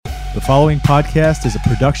The following podcast is a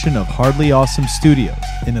production of Hardly Awesome Studios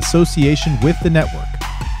in association with the network.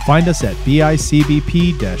 Find us at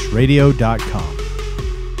bicbp-radio.com.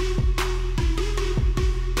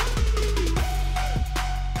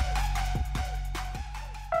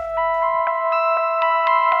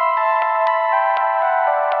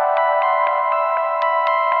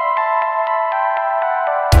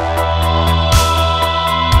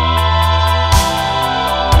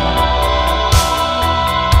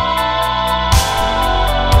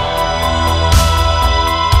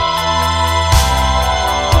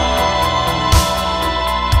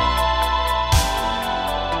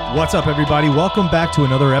 What's up, everybody? Welcome back to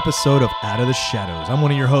another episode of Out of the Shadows. I'm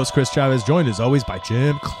one of your hosts, Chris Chavez, joined as always by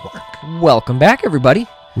Jim Clark. Welcome back, everybody.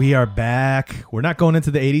 We are back. We're not going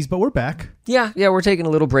into the 80s, but we're back. Yeah, we're taking a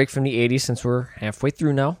little break from the 80s since we're halfway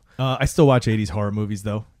through now. I still watch 80s horror movies,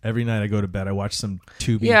 though. Every night I go to bed, I watch some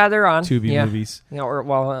Tubi. Yeah, they're on. Tubi movies. You know, or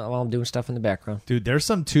while I'm doing stuff in the background. Dude, there's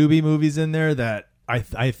some Tubi movies in there that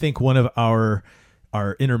I think one of our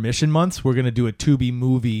intermission months, we're going to do a Tubi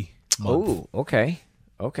movie month. Oh, okay.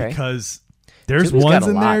 Because there's Tubi's ones got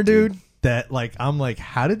a in lot, there, dude, that I'm like,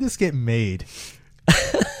 how did this get made?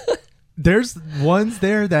 There's ones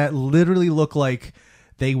there that literally look like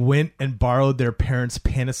they went and borrowed their parents'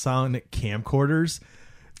 Panasonic camcorders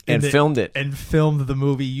And filmed it. And filmed the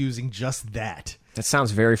movie using just that. That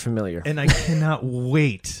sounds very familiar. And I cannot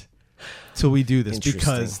wait till we do this because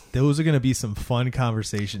Interesting. those are going to be some fun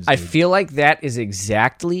conversations. I dude. feel like that is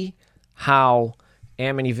exactly how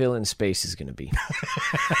Amityville in Space is going to be.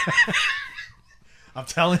 I'm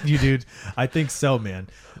telling you, dude. I think so, man.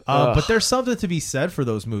 But there's something to be said for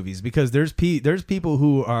those movies because there's people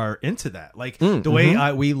who are into that. Like the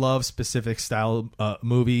way we love specific style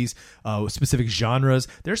movies, specific genres.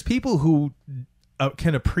 There's people who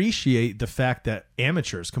can appreciate the fact that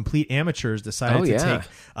complete amateurs, decided to take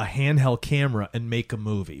a handheld camera and make a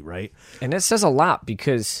movie, right? And that says a lot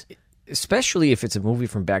because, especially if it's a movie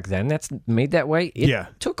from back then that's made that way, it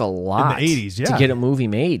took a lot in the 80s, to get a movie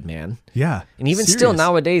made, man. Yeah. And even serious. still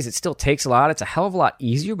nowadays, it still takes a lot. It's a hell of a lot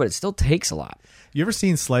easier, but it still takes a lot. You ever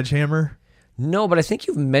seen Sledgehammer? No, but I think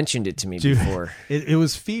you've mentioned it to me before. It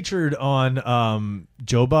was featured on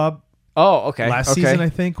Joe Bob. Oh, okay. Last season, I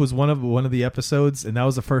think, was one of the episodes, and that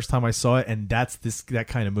was the first time I saw it. And that's that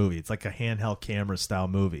kind of movie. It's like a handheld camera style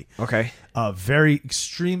movie. Okay. Very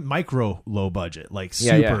extreme, micro, low budget, like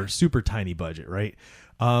super tiny budget, right?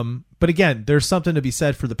 But again, there's something to be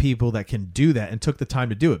said for the people that can do that and took the time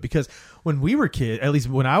to do it. Because when we were kids, at least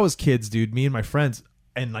when I was kids, dude, me and my friends,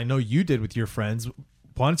 and I know you did with your friends,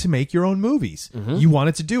 wanted to make your own movies. You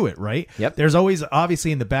wanted to do it, right? Yep. There's always,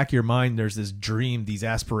 obviously, in the back of your mind, there's this dream, these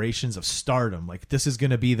aspirations of stardom. Like, this is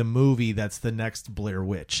going to be the movie that's the next Blair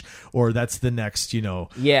Witch, or that's the next, Yeah,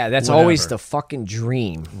 that's whatever. always the fucking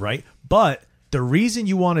dream. Right? But the reason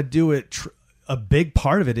you want to do it, a big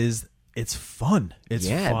part of it is it's fun. It's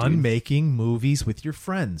fun, dude, making movies with your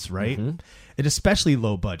friends, right? And especially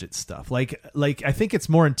low budget stuff. Like I think it's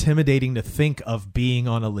more intimidating to think of being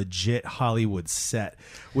on a legit Hollywood set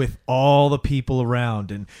with all the people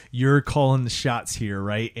around and you're calling the shots here,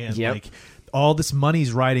 right? And like all this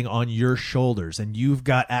money's riding on your shoulders, and you've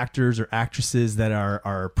got actors or actresses that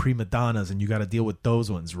are prima donnas, and you got to deal with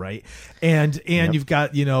those ones, right? And you've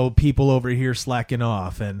got people over here slacking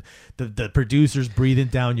off, and the producers breathing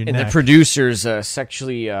down your neck, and the producers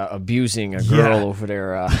sexually abusing a girl over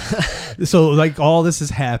there. So like all this is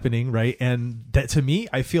happening, right? And that, to me,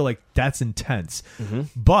 I feel like that's intense,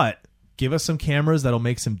 but. Give us some cameras that'll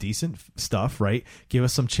make some decent stuff, right? Give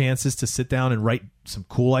us some chances to sit down and write some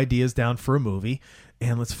cool ideas down for a movie,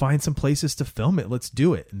 and let's find some places to film it. Let's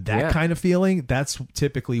do it. And that kind of feeling, that's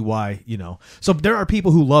typically why, So there are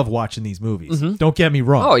people who love watching these movies. Don't get me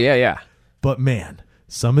wrong. Oh, yeah. But man,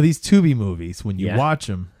 some of these Tubi movies, when you watch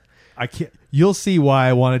them, you'll see why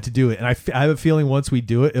I wanted to do it. And I have a feeling once we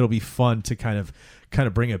do it, it'll be fun to kind of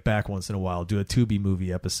bring it back once in a while, do a Tubi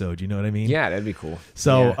movie episode. You know what I mean? Yeah, that'd be cool.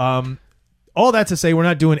 So, all that to say, we're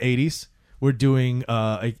not doing 80s. We're doing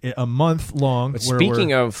a month long. But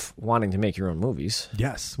speaking of wanting to make your own movies.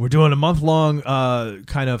 Yes, we're doing a month long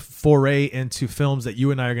kind of foray into films that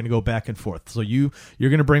you and I are going to go back and forth. So you're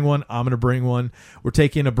going to bring one. I'm going to bring one. We're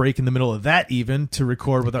taking a break in the middle of that even to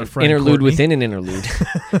record with our friend Interlude Courtney. within an interlude.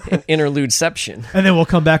 An interludeception. And then we'll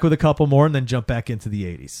come back with a couple more and then jump back into the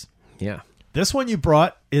 80s. Yeah. This one you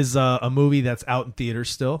brought is a movie that's out in theaters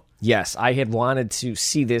still. Yes, I had wanted to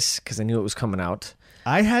see this because I knew it was coming out.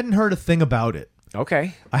 I hadn't heard a thing about it.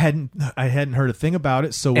 Okay. I hadn't heard a thing about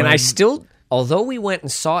it. So and I still, although we went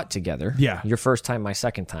and saw it together, your first time, my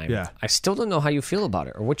second time, yeah, I still don't know how you feel about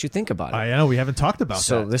it or what you think about it. I know we haven't talked about that.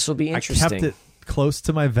 So this will be interesting. close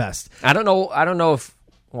to my vest. I don't know if.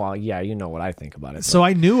 Well, yeah, you know what I think about it. So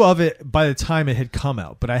I knew of it by the time it had come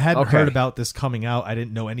out, but I hadn't heard about this coming out. I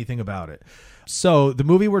didn't know anything about it. So the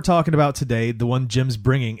movie we're talking about today, the one Jim's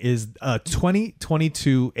bringing, is a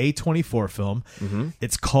 2022 A24 film. Mm-hmm.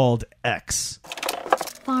 It's called X.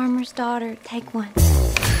 Farmer's daughter, take one.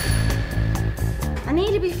 I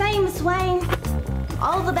need to be famous, Wayne.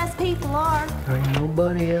 All the best people are. There ain't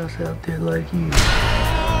nobody else out there like you.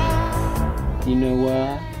 You know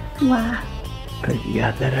why? Why? Because you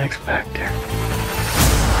got that X Factor.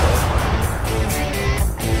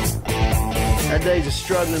 Our days of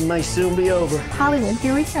struggling may soon be over. Hollywood,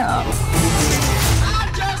 here we go.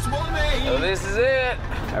 So this is it.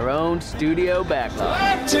 Our own studio backlot.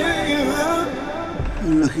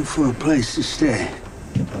 I'm looking for a place to stay.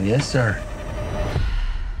 Oh, yes, sir.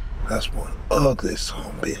 That's one ugly son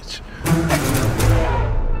of a bitch.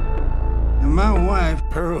 And my wife,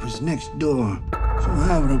 Pearl, is next door. So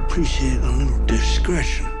I would appreciate a little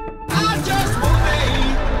discretion.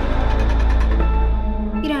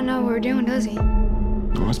 He don't know what we're doing, does he?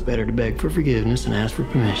 Well, it's better to beg for forgiveness than ask for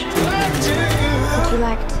permission. Would you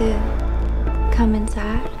like to come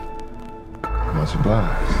inside? Much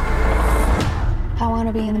obliged. I want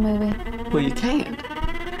to be in the movie. Well, you can't.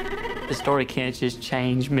 The story can't just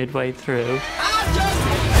change midway through.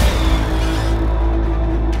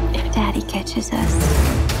 If Daddy catches us,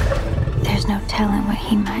 there's no telling what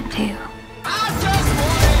he might do.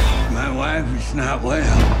 My wife is not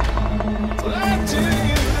well.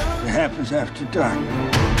 It happens after dark.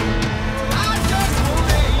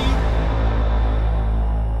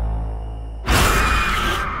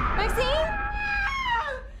 Maxine?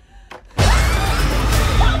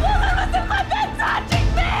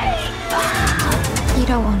 You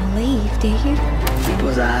don't want to leave, do you?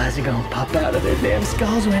 People's eyes are gonna pop out of their damn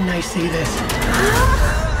skulls when they see this.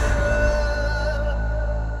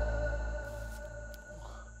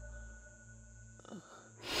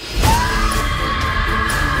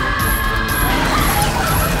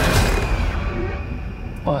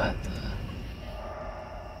 What?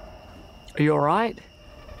 Are you all right?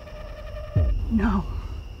 No.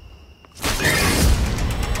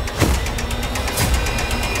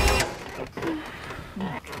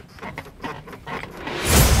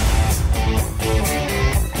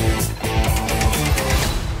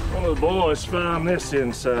 One of the boys found this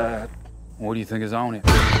inside. What do you think is on it?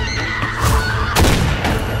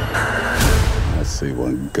 I see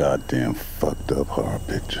one goddamn fucked up horror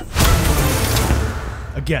picture.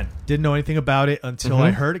 Again, didn't know anything about it until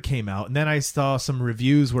I heard it came out. And then I saw some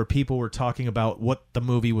reviews where people were talking about what the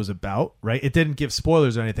movie was about, right? It didn't give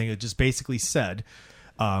spoilers or anything. It just basically said.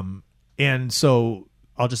 And so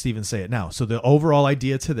I'll just even say it now. So the overall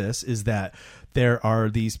idea to this is that there are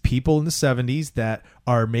these people in the 70s that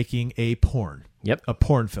are making a porn. Yep. A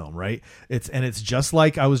porn film, right? It's just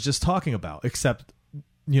like I was just talking about, except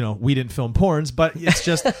we didn't film porns, but it's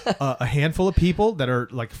just a handful of people that are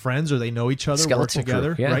like friends or they know each other, Skeleton work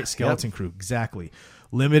together, crew, yeah. right? Skeleton crew, exactly.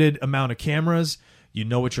 Limited amount of cameras. You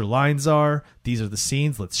know what your lines are. These are the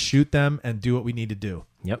scenes. Let's shoot them and do what we need to do.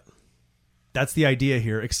 Yep. That's the idea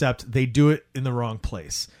here, except they do it in the wrong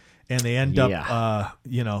place. And they end up,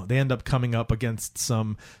 they end up coming up against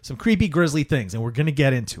some creepy, grisly things, and we're going to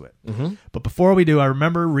get into it. Mm-hmm. But before we do, I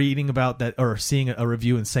remember reading about that or seeing a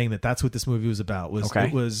review and saying that that's what this movie was about.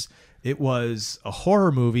 It was a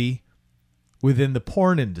horror movie within the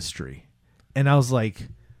porn industry, and I was like,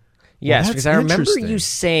 yes, because I remember you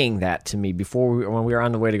saying that to me when we were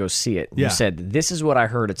on the way to go see it. Yeah. You said, "This is what I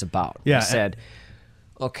heard it's about." Yeah, you said,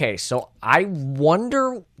 "Okay, so I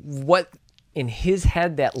wonder what." In his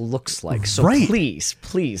head, that looks like. So right. please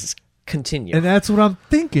continue. And that's what I'm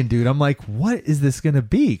thinking, dude. I'm like, what is this going to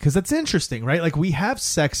be? Because that's interesting, right? Like, we have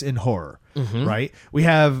sex in horror, right? We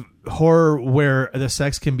have horror where the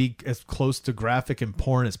sex can be as close to graphic and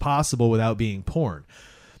porn as possible without being porn.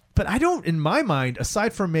 But I don't, in my mind,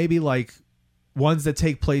 aside from maybe like ones that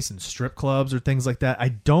take place in strip clubs or things like that, I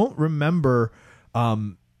don't remember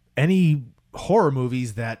any horror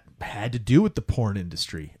movies that had to do with the porn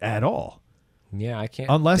industry at all. Yeah, I can't.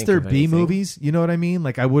 Unless they're B movies, you know what I mean?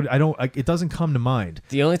 Like it doesn't come to mind.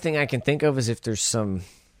 The only thing I can think of is if there's some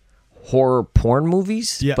horror porn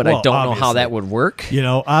movies, but I don't know how that would work.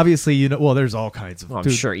 Obviously, there's all kinds of. Well, I'm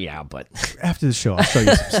sure, yeah, but after the show, I'll show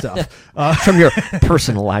you some stuff from your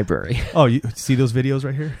personal library. Oh, you see those videos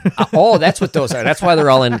right here? That's what those are. That's why they're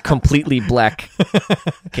all in completely black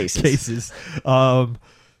cases.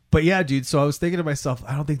 But yeah, dude, so I was thinking to myself,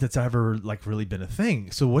 I don't think that's ever like really been a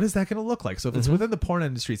thing. So what is that going to look like? So if it's within the porn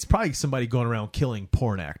industry, it's probably somebody going around killing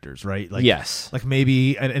porn actors, right? Like, yes. Like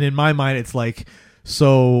maybe, and in my mind, it's like,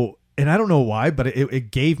 so And I don't know why, but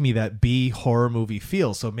it gave me that B horror movie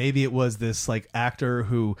feel. So maybe it was this like actor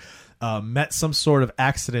who met some sort of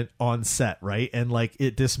accident on set, right? And like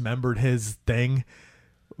it dismembered his thing,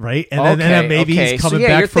 right? And then maybe he's coming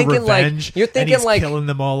back for revenge. You're thinking and he's killing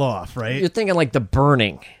them all off, right? You're thinking like The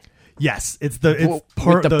Burning. Yes, it's with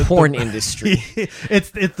the porn industry. It's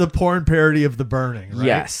the porn parody of The Burning, right?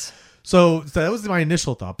 Yes. So that was my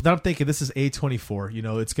initial thought, but then I'm thinking this is A24. You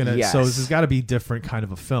know, it's gonna. Yes. So this has got to be different kind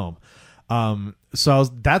of a film.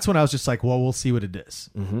 That's when I was just like, well, we'll see what it is.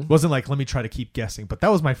 It wasn't like let me try to keep guessing, but that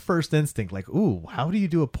was my first instinct. Like, ooh, how do you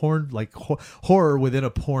do a porn like horror within a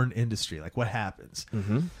porn industry? Like, what happens?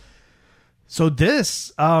 So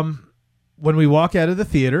this, when we walk out of the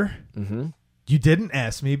theater. You didn't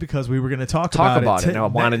ask me because we were going to talk about it. Now I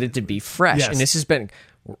wanted it to be fresh, yes. and this has been.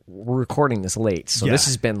 We're recording this late, so this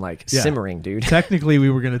has been like simmering, dude. Technically, we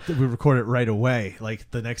record it right away, like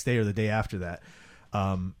the next day or the day after that.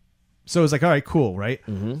 So it was like, all right, cool, right?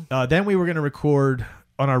 Then we were going to record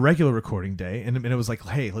on our regular recording day, and it was like,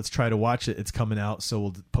 hey, let's try to watch it. It's coming out, so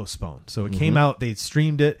we'll postpone. So it came out. They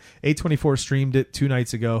streamed it. A24 streamed it 2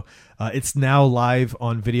 nights ago. It's now live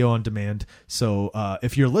on video on demand. So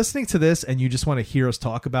if you're listening to this and you just want to hear us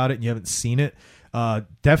talk about it and you haven't seen it,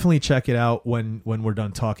 definitely check it out when we're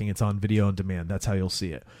done talking. It's on video on demand. That's how you'll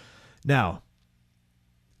see it. Now,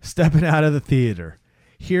 stepping out of the theater,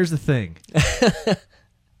 here's the thing.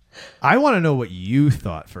 I want to know what you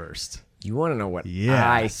thought first. You want to know what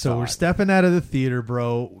I thought. So we're stepping out of the theater,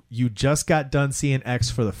 bro. You just got done seeing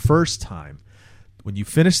X for the first time. When you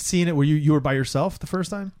finished seeing it, were you were by yourself the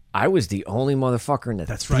first time? I was the only motherfucker in the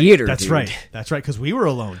theater. That's dude. right. That's right. Because we were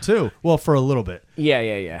alone too. Well, for a little bit.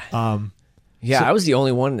 Yeah. I was the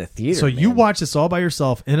only one in the theater. So you watched this all by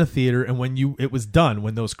yourself in a theater, and when it was done,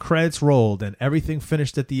 when those credits rolled and everything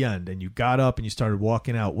finished at the end, and you got up and you started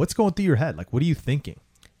walking out, what's going through your head? Like, what are you thinking?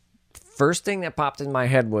 First thing that popped in my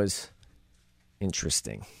head was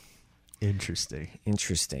interesting.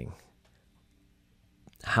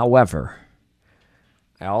 However,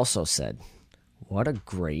 I also said, what a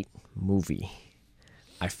great movie.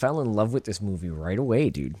 I fell in love with this movie right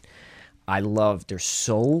away, dude. There's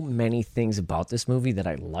so many things about this movie that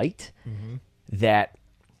I liked that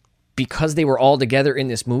because they were all together in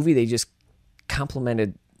this movie, they just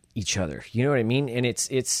complemented each other. You know what I mean? And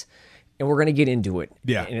and we're going to get into it.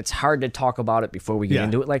 Yeah. And it's hard to talk about it before we get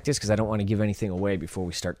into it like this because I don't want to give anything away before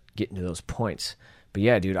we start getting to those points. But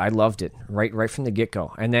yeah, dude, I loved it right from the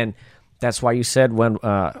get-go. And then that's why you said when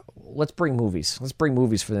let's bring movies. Let's bring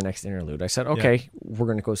movies for the next interlude. I said, okay, we're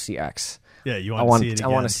going to go see X. Yeah, you want to see it again. I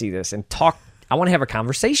want to see this and talk. I want to have a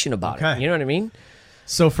conversation about it. You know what I mean?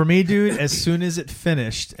 So for me, dude, as soon as it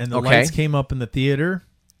finished and the lights came up in the theater,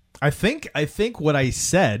 I think what I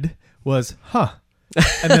said was, huh.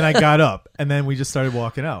 And then I got up, and then we just started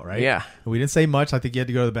walking out, right? Yeah. And we didn't say much. I think you had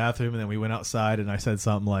to go to the bathroom, and then we went outside, and I said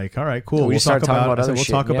something like, all right, cool. We'll talk about other shit.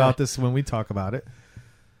 We'll talk about this when we talk about it.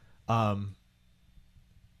 But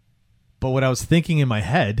what I was thinking in my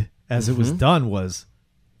head as it was done was,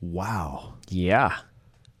 wow. Yeah.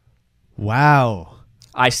 Wow.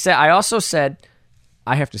 I also said,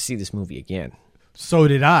 I have to see this movie again. So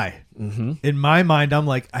did I. In my mind, I'm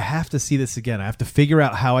like, I have to see this again. I have to figure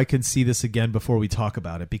out how I can see this again before we talk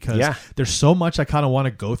about it because there's so much I kind of want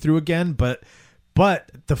to go through again. But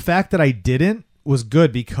the fact that I didn't was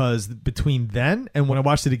good because between then and when I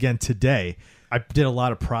watched it again today, I did a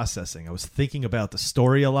lot of processing. I was thinking about the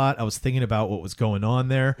story a lot. I was thinking about what was going on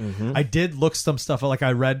there. I did look some stuff like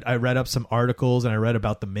I read up some articles and I read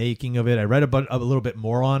about the making of it. I read about a little bit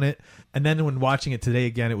more on it. And then when watching it today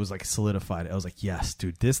again, it was like solidified. I was like, yes,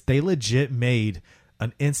 dude, they legit made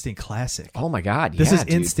an instant classic. Oh my God. This is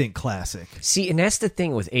instant classic. See, and that's the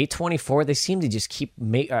thing with A24, they seem to just keep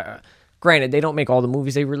granted, they don't make all the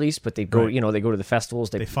movies they release, but they go, they go to the festivals,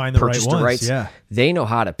 they find the purchase right ones, the rights. yeah. They know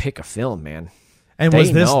how to pick a film, man. And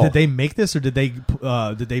did they make this or did they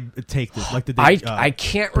take this? Like, did they? I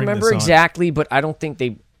can't remember exactly, but I don't think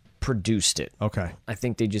they produced it. Okay. I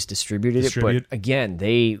think they just distributed it. But again,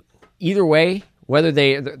 either way, whether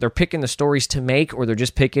they're picking the stories to make or they're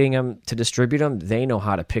just picking them to distribute them, they know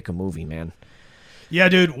how to pick a movie, man. Yeah,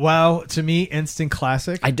 dude. Wow. To me, instant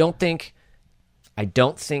classic. I don't think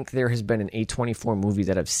there has been an A24 movie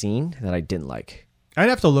that I've seen that I didn't like. I'd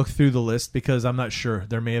have to look through the list because I'm not sure.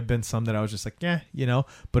 There may have been some that I was just like,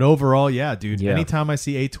 But overall, yeah, dude. Yeah. Anytime I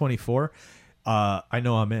see A24, I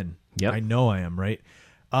know I'm in. Yep. I know I am, right?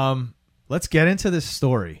 Let's get into this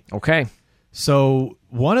story. Okay. So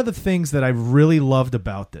one of the things that I really loved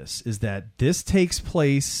about this is that this takes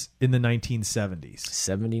place in the 1970s.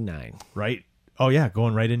 79. Right? Oh, yeah,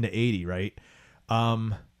 going right into 80, right?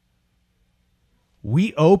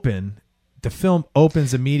 The film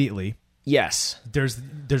opens immediately. Yes. There's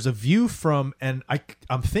a view from, and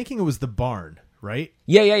I'm thinking it was the barn, right?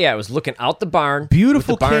 Yeah. I was looking out the barn.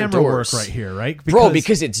 Beautiful with the barn camera doors. work right here, right?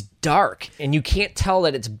 Because it's dark and you can't tell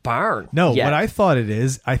that it's barn. No, yet. what I thought it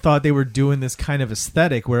is, I thought they were doing this kind of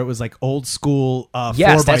aesthetic where it was like old school.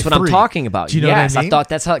 Yes, 4x3. that's what I'm talking about. Do you know what I mean? I thought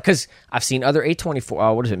that's how, because I've seen other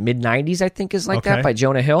A24. What is it? Mid-90s, I think, is like that by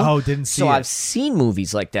Jonah Hill. Oh, didn't see So it. I've seen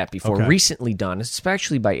movies like that before, recently done,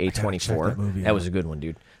 especially by A24. that movie that out. was a good one,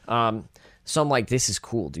 dude. So I'm like, this is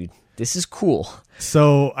cool, dude. This is cool.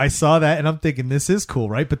 So I saw that and I'm thinking this is cool,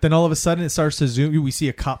 right? But then all of a sudden it starts to zoom. We see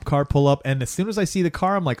a cop car pull up, and as soon as I see the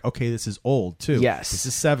car, I'm like, okay, this is old too. Yes. This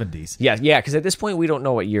is 70s. Yeah, because at this point we don't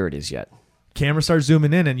know what year it is yet. Camera starts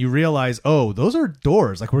zooming in, and you realize, oh, those are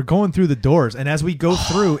doors. Like we're going through the doors, and as we go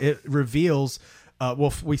through, it reveals.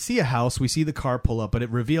 We see a house, we see the car pull up, but it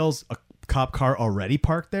reveals a cop car already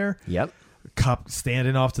parked there. Yep. Cop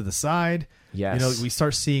standing off to the side. Yes. We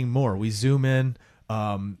start seeing more. We zoom in.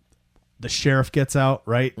 The sheriff gets out,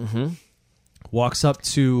 right? Mm-hmm. Walks up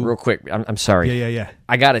to... Real quick, I'm sorry. Yeah.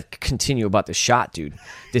 I got to continue about the shot, dude.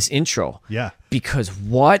 This intro. Yeah. Because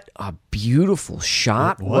what a beautiful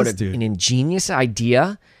shot. It was, what dude. an ingenious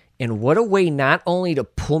idea. And what a way not only to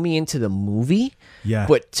pull me into the movie,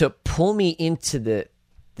 but to pull me into the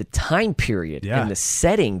time period and the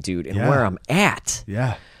setting, dude, and where I'm at.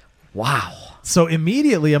 Yeah. Wow. So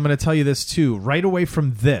immediately, I'm going to tell you this too. Right away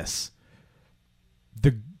from this,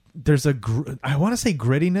 there's I want to say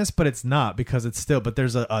grittiness, but it's not, because it's still. But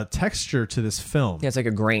there's a texture to this film. Yeah, it's like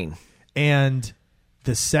a grain. And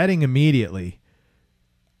the setting immediately.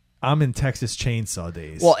 I'm in Texas Chainsaw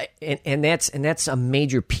days. Well, and that's a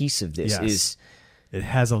major piece of this. Yes. Is it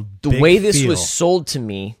has a the big way this feel. was sold to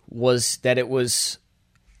me was that it was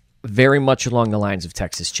very much along the lines of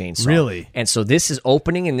Texas Chainsaw. Really? And so this is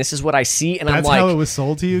opening, and this is what I see, and That's I'm like, how it was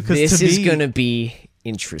sold to you. Because this to is me, going to be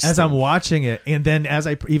interesting. as I'm watching it, and then as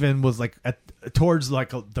I even was like towards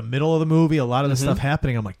like the middle of the movie, a lot of the stuff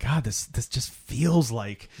happening, I'm like, God, this just feels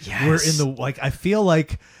like we're in the I feel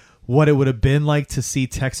like what it would have been like to see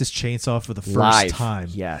Texas Chainsaw for the first Live. time,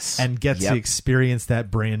 Yes. and get to experience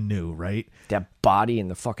that brand new, right? That body in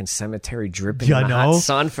the fucking cemetery dripping You in the know? hot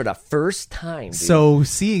sun for the first time, dude. So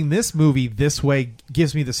seeing this movie this way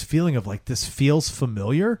gives me this feeling of like, this feels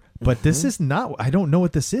familiar, but this is not. I don't know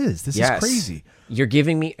what this is. This is crazy. You're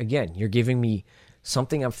giving me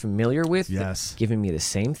something I'm familiar with. Yes. Giving me the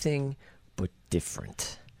same thing, but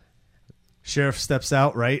different. Sheriff steps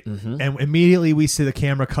out, right? And immediately we see the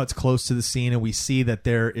camera cuts close to the scene, and we see that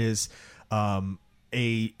there is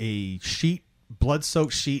a sheet,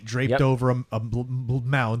 blood-soaked sheet draped over a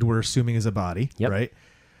mound we're assuming is a body, right?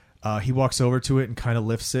 He walks over to it and kind of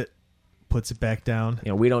lifts it, puts it back down.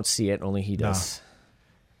 We don't see it, only he does.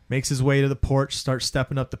 Makes his way to the porch, starts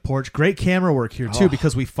stepping up the porch. Great camera work here, too,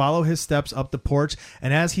 because we follow his steps up the porch,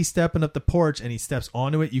 and as he's stepping up the porch and he steps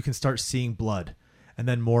onto it, you can start seeing blood. And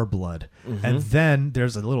then more blood. And then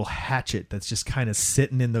there's a little hatchet that's just kind of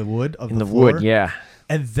sitting in the wood of the floor. Wood, yeah.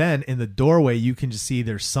 And then in the doorway, you can just see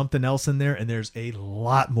there's something else in there, and there's a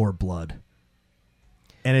lot more blood.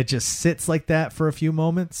 And it just sits like that for a few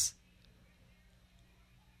moments.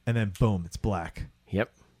 And then boom, it's black.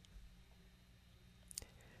 Yep.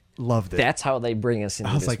 Loved it. That's how they bring us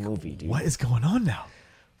into I was this like, movie, dude. what is going on now?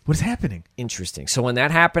 What is happening? Interesting. So when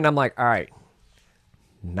that happened, I'm like, all right,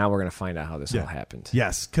 now we're going to find out how this all happened.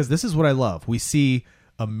 Yes, because this is what I love. We see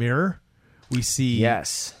a mirror. We see a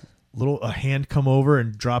hand come over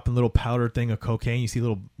and dropping little powder thing of cocaine. You see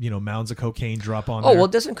little mounds of cocaine drop on there. Well,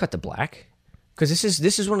 it doesn't cut to black. Because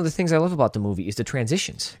this is one of the things I love about the movie is the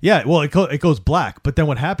transitions. Yeah, well, it goes black, but then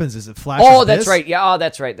what happens is it flashes. Oh, that's right. Yeah,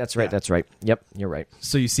 that's right. That's right. Yep, you're right.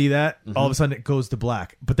 So you see that all of a sudden it goes to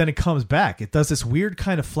black, but then it comes back. It does this weird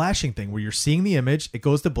kind of flashing thing where you're seeing the image, it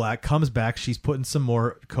goes to black, comes back. She's putting some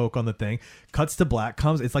more coke on the thing, cuts to black,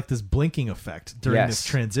 comes. It's like this blinking effect during this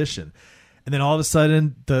transition, and then all of a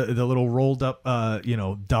sudden the little rolled up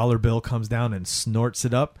dollar bill comes down and snorts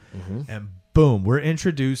it up, and boom, we're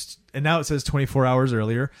introduced. And now it says 24 hours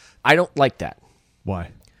earlier. I don't like that.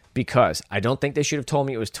 Why? Because I don't think they should have told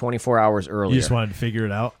me it was 24 hours earlier. You just wanted to figure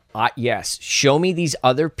it out? Yes. Show me these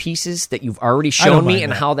other pieces that you've already shown me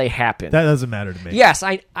and how they happen. That doesn't matter to me. Yes,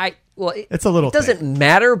 it's a little It doesn't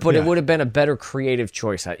matter, but Yeah. it would have been a better creative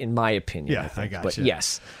choice, in my opinion. Yeah, I got But you.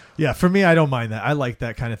 yes. Yeah, for me, I don't mind that. I like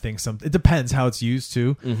that kind of thing. It depends how it's used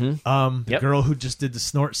too. The girl who just did the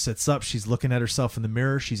snort sits up. She's looking at herself in the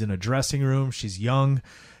mirror. She's in a dressing room. She's young.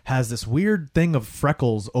 Has this weird thing of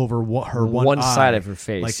freckles over her one eye. side of her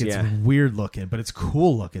face. Like it's weird looking, but it's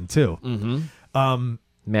cool looking too.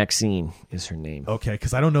 Maxine is her name. Okay,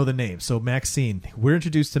 because I don't know the name. So Maxine, we're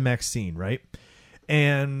introduced to Maxine, right?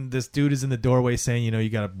 And this dude is in the doorway saying, you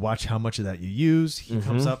got to watch how much of that you use. He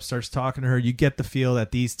comes up, starts talking to her. You get the feel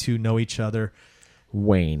that these two know each other.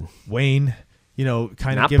 Wayne, kind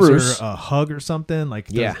of Not gives Bruce. her a hug or something. Like,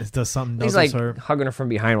 does something. He's notice like her. hugging her from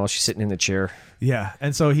behind while she's sitting in the chair. Yeah,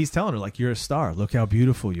 and so he's telling her, like, you're a star. Look how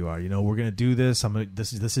beautiful you are. We're gonna do this.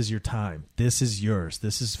 This is your time. This is yours.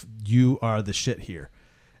 You are the shit here.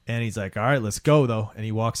 And he's like, all right, let's go though. And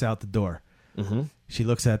he walks out the door. Mm-hmm. She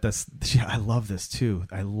looks at this. I love this too.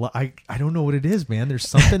 I don't know what it is, man. There's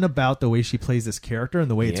something about the way she plays this character and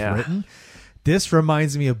the way it's written. This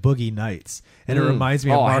reminds me of Boogie Nights, and it reminds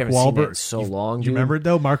me of Mark Wahlberg. Wahlberg. In so long, you remember it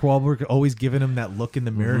though? Mark Wahlberg always giving him that look in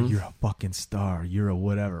the mirror. You're a fucking star. You're a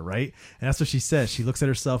whatever, right? And that's what she says. She looks at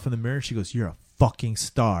herself in the mirror. She goes, "You're a fucking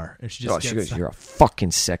star." And she just goes, "You're a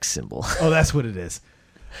fucking sex symbol." Oh, that's what it is.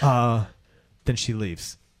 Then she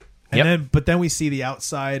leaves. And then we see the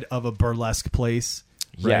outside of a burlesque place.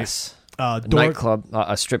 Right? Yes. Nightclub,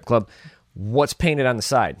 a strip club. What's painted on the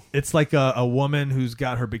side? It's like a woman who's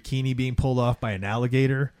got her bikini being pulled off by an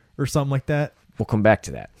alligator or something like that. We'll come back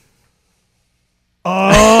to that.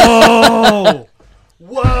 Oh!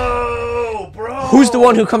 Whoa, bro! Who's the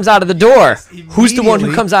one who comes out of the door? Who's the one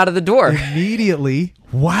who comes out of the door? Immediately.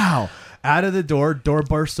 Wow. Out of the door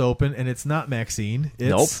bursts open, and it's not Maxine.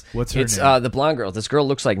 Nope. What's her name? It's the blonde girl. This girl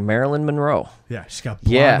looks like Marilyn Monroe. Yeah, she's got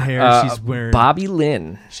blonde hair. She's wearing Bobby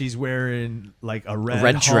Lynn. She's wearing like a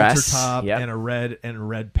red halter dress top and a red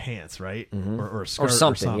pants, right? Mm-hmm. Or a skirt or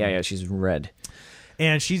something. Yeah, she's red.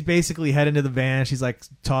 And she's basically heading to the van. She's like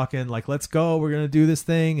talking, like, "Let's go. We're gonna do this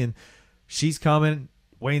thing." And she's coming.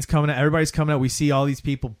 Wayne's coming out. Everybody's coming out. We see all these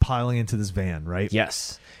people piling into this van, right?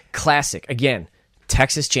 Yes. Classic. Again.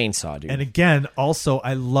 Texas Chainsaw, dude. And again, also,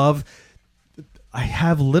 tell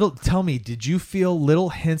me, did you feel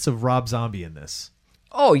little hints of Rob Zombie in this?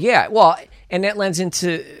 Oh, yeah. Well, and that lends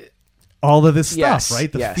into all of this stuff, right?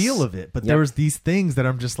 The feel of it. But there was these things that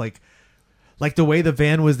I'm just like the way the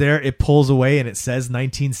van was there, it pulls away and it says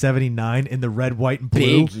 1979 in the red, white, and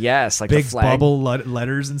blue. Big, yes, like big the flag. Bubble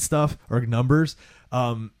letters and stuff, or numbers.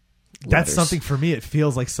 That's something for me. It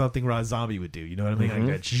feels like something Rob Zombie would do. You know what I mean?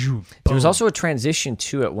 Mm-hmm. Like there was also a transition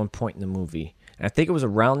too at one point in the movie, and I think it was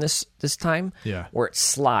around this time. Yeah. Where it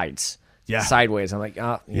slides. Sideways. I'm like,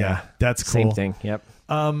 yeah, that's cool. Same thing. Yep.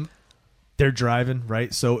 They're driving,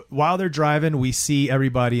 right? So while they're driving, we see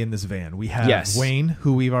everybody in this van. We have Wayne,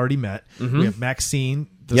 who we've already met. Mm-hmm. We have Maxine,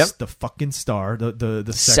 the fucking star,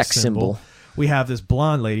 the sex symbol. We have this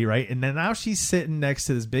blonde lady, right? And then now she's sitting next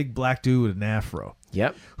to this big black dude with an afro.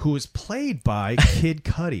 Yep. Who is played by Kid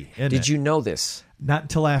Cudi. Did you know this? Not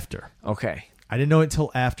until after. Okay. I didn't know it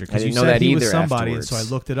until after. I didn't you know said that he either was somebody, afterwards. and so I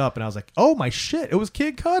looked it up, and I was like, oh, my shit, it was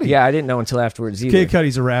Kid Cudi. Yeah, I didn't know until afterwards either. Kid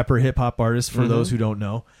Cudi's a rapper, hip-hop artist, for those who don't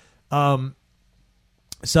know.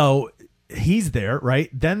 So he's there, right?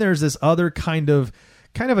 Then there's this other kind of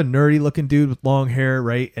a nerdy-looking dude with long hair,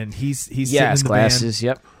 right? And he's sitting in the glasses,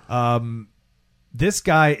 van. Yep. This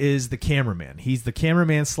guy is the cameraman. He's the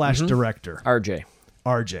cameraman / director.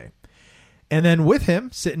 RJ. And then with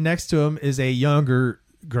him, sitting next to him, is a younger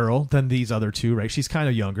girl than these other two, right? She's kind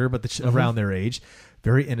of younger, but around their age.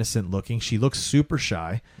 Very innocent looking. She looks super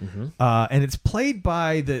shy. Mm-hmm. And it's played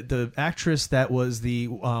by the actress that was the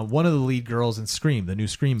one of the lead girls in Scream, the new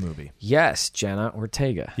Scream movie. Yes, Jenna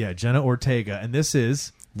Ortega. Yeah, Jenna Ortega. And this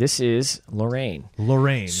is Lorraine.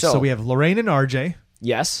 So we have Lorraine and RJ.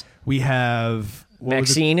 Yes. We have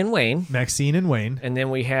Maxine and Wayne. And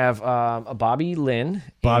then we have Bobby Lynn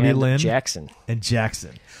Jackson. And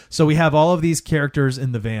Jackson. So we have all of these characters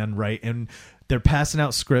in the van, right? And they're passing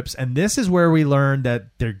out scripts. And this is where we learn that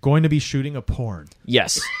they're going to be shooting a porn.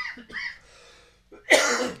 Yes.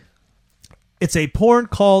 It's a porn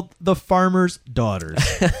called The Farmer's Daughters.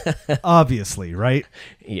 Obviously, right?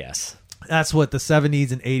 Yes. That's what the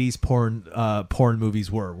 70s and 80s porn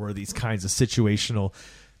movies were these kinds of situational,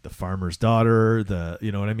 the farmer's daughter, the,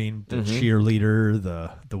 you know what I mean? The cheerleader,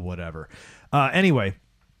 the whatever. Anyway,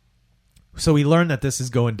 so we learn that this is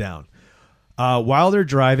going down. While they're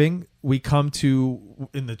driving, we come to,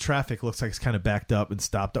 in the traffic, looks like it's kind of backed up and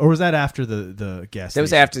stopped. Or was that after the gas station? That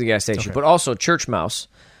was after the gas station. Okay. But also Church Mouse,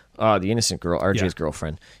 the innocent girl, RJ's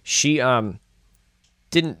girlfriend, she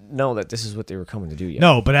didn't know that this is what they were coming to do yet.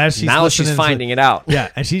 No, but as she's finding it out. Yeah,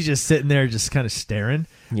 and she's just sitting there just kind of staring.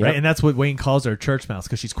 Yep. Right? And that's what Wayne calls her, Church Mouse,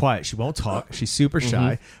 because she's quiet. She won't talk. She's super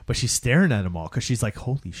shy, but she's staring at them all because she's like,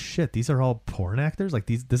 holy shit, these are all porn actors? Like,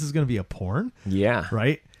 this is going to be a porn? Yeah.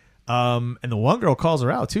 Right? And the one girl calls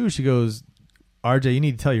her out, too. She goes, RJ, you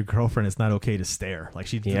need to tell your girlfriend it's not okay to stare. Like,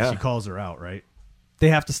 she calls her out, right? they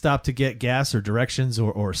have to stop to get gas or directions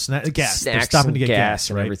or gas. Snacks They're stopping and to get gas,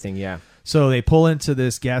 and right? everything. Yeah. So they pull into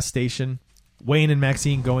this gas station. Wayne and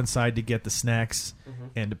Maxine go inside to get the snacks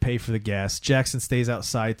and to pay for the gas. Jackson stays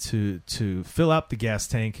outside to fill up the gas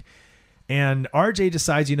tank. And RJ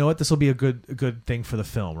decides, you know what, this will be a good thing for the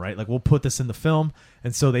film, right? Like, we'll put this in the film.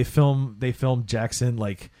 And so they film Jackson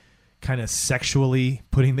like kind of sexually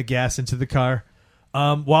putting the gas into the car.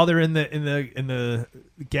 While they're in the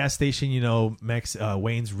gas station, you know,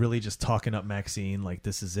 Wayne's really just talking up Maxine, like,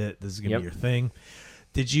 this is it. This is gonna be your thing.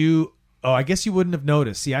 Did you? Oh, I guess you wouldn't have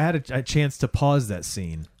noticed. See, I had a chance to pause that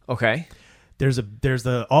scene. Okay. There's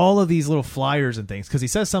all of these little flyers and things, because he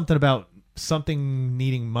says something about something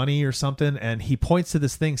needing money or something, and he points to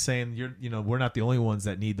this thing saying, we're not the only ones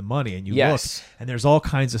that need the money. And you look, and there's all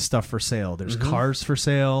kinds of stuff for sale. There's cars for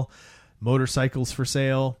sale, motorcycles for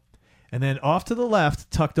sale. And then off to the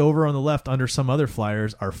left, tucked over on the left under some other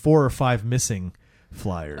flyers, are 4 or 5 missing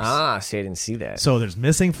flyers. Ah, see, I didn't see that. So there's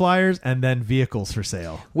missing flyers and then vehicles for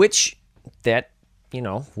sale. Which, that,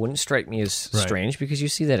 wouldn't strike me as strange, because you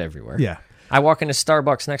see that everywhere. Yeah. I walk into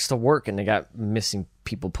Starbucks next to work and they got missing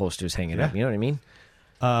people posters hanging up. You know what I mean?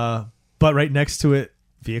 But right next to it,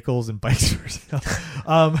 vehicles and bikes for sale.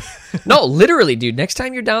 No, literally, dude. Next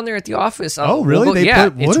time you're down there at the office. Oh, really? What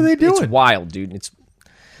are they doing? It's wild, dude.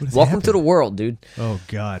 Welcome to the world, dude. Oh,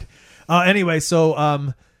 God. Anyway,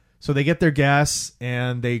 so they get their gas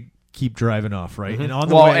and they keep driving off, right? And on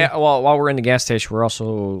the way, while we're in the gas station, we're also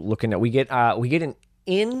looking at we get an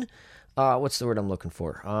in. What's the word I'm looking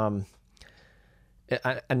for?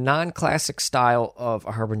 A non-classic style of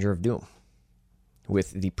A Harbinger of Doom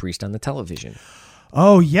with the priest on the television.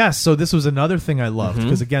 Oh, yes. So this was another thing I loved,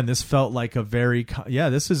 because, again, this felt like a very...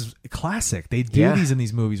 this is classic. They do these in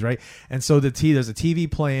these movies, right? And so there's a TV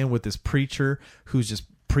playing with this preacher who's just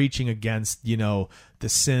preaching against, the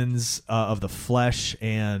sins of the flesh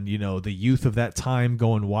and, the youth of that time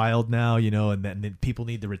going wild now, and then people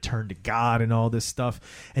need to return to God and all this stuff.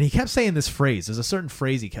 And he kept saying this phrase. There's a certain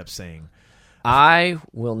phrase he kept saying. I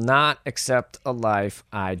will not accept a life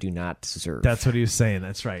I do not deserve. That's what he was saying.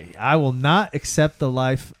 That's right. I will not accept the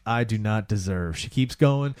life I do not deserve. He keeps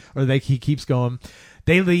going.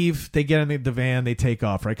 They leave. They get in the van. They take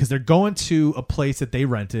off, right? Because they're going to a place that they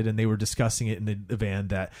rented, and they were discussing it in the van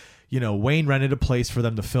that, Wayne rented a place for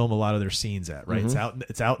them to film a lot of their scenes at, right?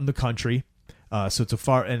 It's out in the country. So it's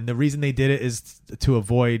and the reason they did it is to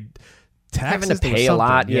avoid taxes. Having to pay a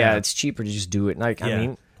lot. Yeah, it's cheaper to just do it. I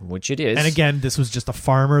mean, which it is. And again, this was just a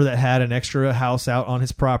farmer that had an extra house out on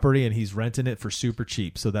his property, and he's renting it for super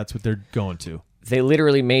cheap. So that's what they're going to. They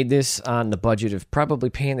literally made this on the budget of probably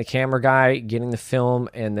paying the camera guy, getting the film,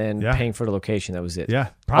 and then paying for the location. That was it. Yeah,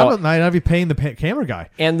 probably not even paying the camera guy.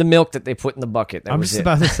 And the milk that they put in the bucket. I'm just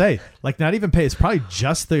about to say, not even pay. It's probably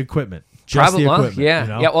just the equipment. Just the equipment.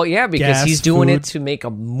 Yeah, because gas, he's doing food. it to make a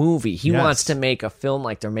movie. He wants to make a film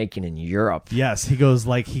like they're making in Europe. Yes, he goes,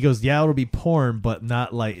 it'll be porn, but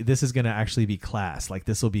not like this is going to actually be class. Like,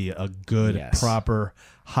 this will be a good, proper,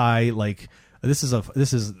 high, like, this is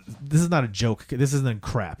not a joke. This isn't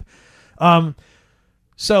crap.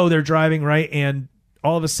 So they're driving, right, and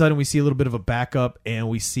all of a sudden we see a little bit of a backup, and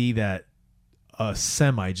we see that a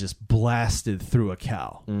semi just blasted through a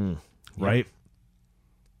cow, right?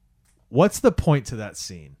 What's the point to that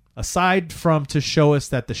scene? Aside from to show us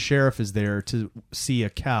that the sheriff is there to see a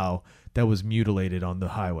cow that was mutilated on the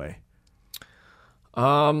highway.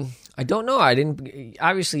 I don't know. I didn't.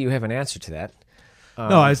 Obviously, you have an answer to that.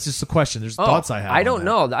 No, it's just a question. There's thoughts I have. I don't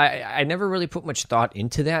know. I never really put much thought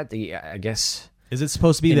into that. I guess. Is it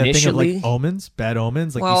supposed to be that thing of like omens, bad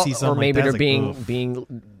omens? Like you see something, or maybe like they're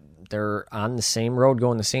they're on the same road,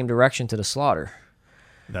 going the same direction to the slaughter.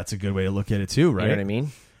 That's a good way to look at it too, right? You know what I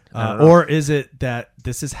mean? Or is it that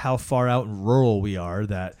this is how far out and rural we are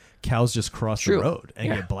that cows just cross the road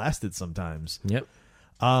and get blasted sometimes? Yep.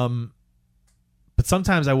 But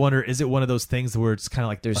sometimes I wonder, is it one of those things where it's kind of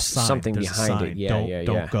like there's something behind it? Yeah,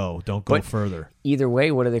 don't go further. Either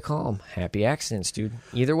way, what do they call them? Happy accidents, dude.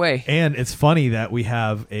 Either way. And it's funny that we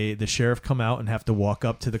have the sheriff come out and have to walk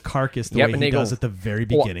up to the carcass the way he does at the very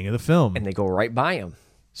beginning of the film, and they go right by him.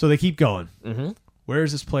 So they keep going. Mm-hmm.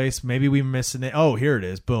 Where's this place? Maybe we're missing it. Oh, here it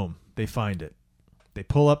is. Boom. They find it. They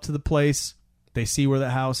pull up to the place. They see where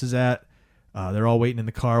the house is at. They're all waiting in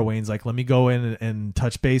the car. Wayne's like, let me go in and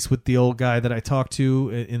touch base with the old guy that I talked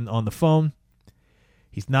to on the phone.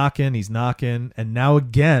 He's knocking. And now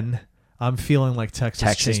again, I'm feeling like Texas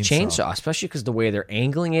Chainsaw. Especially because the way they're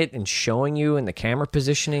angling it and showing you and the camera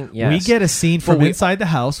positioning. Yes. We get a scene from inside the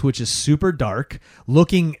house, which is super dark,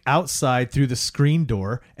 looking outside through the screen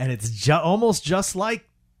door, and it's almost just like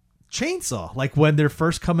chainsaw, like when they're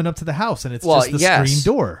first coming up to the house, and it's just the screen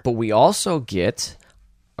door. But we also get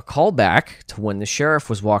a callback to when the sheriff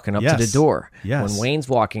was walking up to the door. Yes. When Wayne's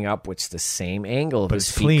walking up, it's the same angle of But his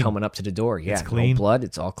it's feet clean. coming up to the door. Yeah, It's clean. No blood.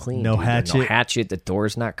 It's all clean. No dude. hatchet. No hatchet. The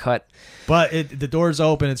door's not cut. But the door's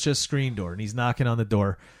open. It's just screen door, and he's knocking on the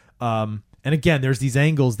door. And again, there's these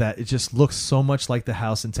angles that it just looks so much like the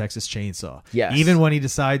house in Texas Chainsaw. Yes. Even when he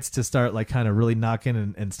decides to start like kind of really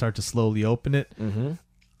knocking and start to slowly open it,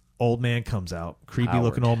 old man comes out. Creepy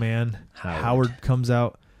looking old man. Howard comes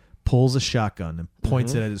out, pulls a shotgun and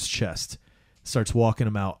points it at his chest. Starts walking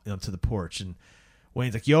him out onto the porch. And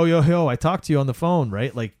Wayne's like, yo, I talked to you on the phone,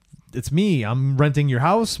 right? Like, it's me. I'm renting your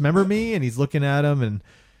house. Remember me? And he's looking at him and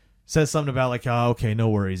says something about like, oh, okay, no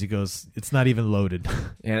worries. He goes, it's not even loaded.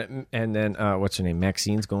 And then what's her name?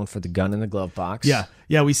 Maxine's going for the gun in the glove box.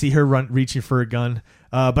 Yeah, we see her reaching for a gun.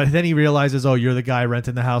 But then he realizes, oh, you're the guy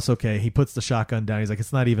renting the house. Okay, he puts the shotgun down. He's like,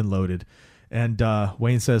 it's not even loaded. And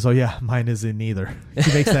Wayne says, oh, yeah, mine isn't either.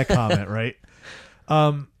 He makes that comment, right?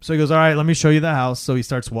 So he goes, all right, let me show you the house. So he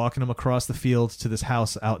starts walking him across the field to this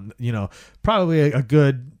house out, probably a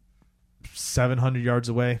good 700 yards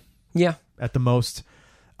away. Yeah. At the most.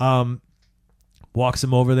 Walks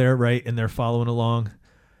him over there, right? And they're following along.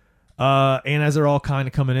 And as they're all kind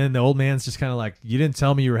of coming in, the old man's just kind of like, you didn't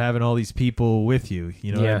tell me you were having all these people with you.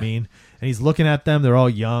 You know what I mean? And he's looking at them. They're all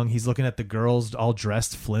young. He's looking at the girls all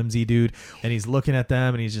dressed flimsy, dude. And he's looking at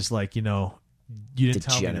them and he's just like, you didn't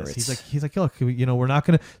tell me this. He's like, look, it's not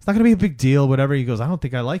going to be a big deal, whatever. He goes, I don't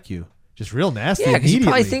think I like you. Just real nasty. Yeah, because he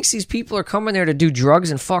probably thinks these people are coming there to do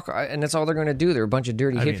drugs and fuck, and that's all they're going to do. They're a bunch of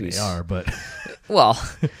dirty hippies. I mean, they are, but well,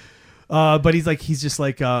 but he's just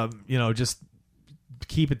like, just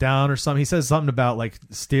keep it down or something. He says something about like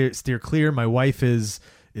steer clear. My wife is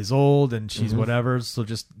old and she's whatever, so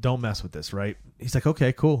just don't mess with this, right? He's like,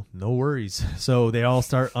 okay, cool, no worries. So they all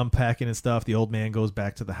start unpacking and stuff. The old man goes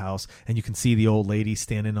back to the house, and you can see the old lady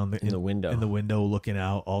standing in the window looking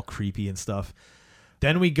out, all creepy and stuff.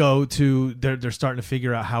 Then we go to, they're starting to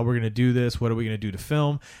figure out how we're going to do this. What are we going to do to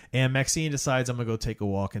film? And Maxine decides, I'm going to go take a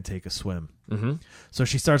walk and take a swim. Mm-hmm. So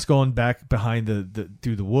she starts going back behind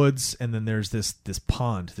through the woods. And then there's this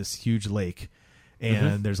pond, this huge lake.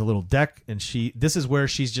 And there's a little deck. And this is where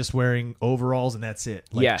she's just wearing overalls and that's it.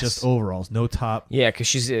 Like just overalls, no top. Yeah, because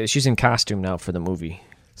she's in costume now for the movie.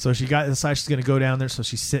 So she decides she's going to go down there. So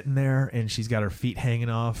she's sitting there and she's got her feet hanging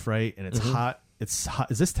off, right? And it's hot. It's hot.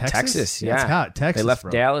 Is this Texas? Texas, yeah. It's hot. Texas. They left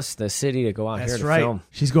Dallas, the city, to go out here to film.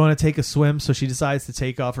 She's going to take a swim, so she decides to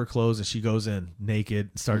take off her clothes and she goes in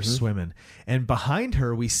naked, starts swimming. And behind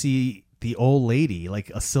her, we see the old lady, like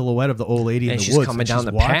a silhouette of the old lady in the woods. Coming down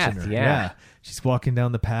the path. Yeah. She's walking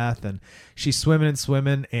down the path and she's swimming and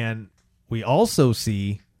swimming. And we also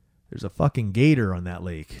see there's a fucking gator on that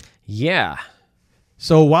lake. Yeah.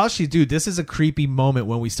 So while this is a creepy moment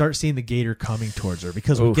when we start seeing the gator coming towards her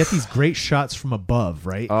because we get these great shots from above,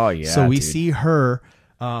 right? Oh, yeah. So we see her,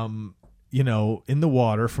 in the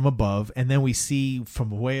water from above, and then we see from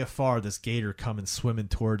way afar this gator coming swimming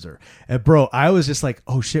towards her. And bro, I was just like,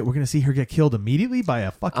 oh shit, we're going to see her get killed immediately by a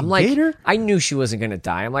fucking gator? I knew she wasn't going to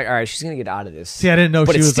die. I'm like, all right, she's going to get out of this. See, I didn't know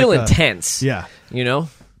but she was it's still like intense. Yeah.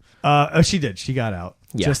 She did. She got out.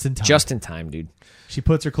 Yeah. Just in time. Just in time, dude. She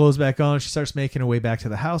puts her clothes back on. She starts making her way back to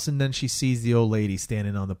the house, and then she sees the old lady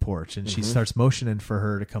standing on the porch, and she starts motioning for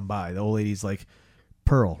her to come by. The old lady's like,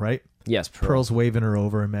 Pearl, right? Yes, Pearl. Pearl's waving her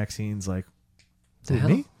over, and Maxine's like,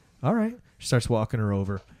 me? All right. She starts walking her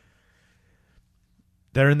over.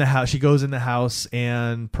 They're in the house. She goes in the house,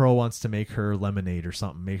 and Pearl wants to make her lemonade or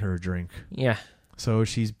something, make her a drink. Yeah. So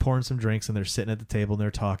she's pouring some drinks, and they're sitting at the table, and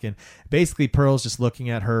they're talking. Basically, Pearl's just looking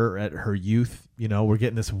at her youth. We're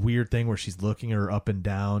getting this weird thing where she's looking her up and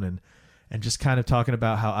down and just kind of talking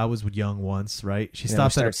about how I was young once, right? She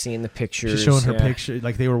stops at seeing the pictures. She's showing her picture.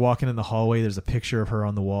 Like they were walking in the hallway. There's a picture of her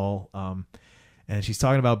on the wall. And she's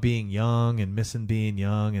talking about being young and missing being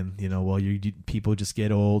young. And, people just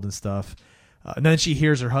get old and stuff. And then she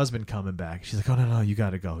hears her husband coming back. She's like, oh, no, you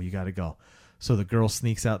got to go. You got to go. So the girl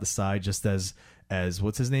sneaks out the side just as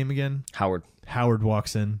what's his name again? Howard. Howard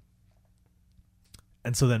walks in.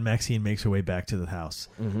 And so then Maxine makes her way back to the house.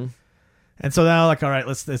 Mm-hmm. And so now, like, all right,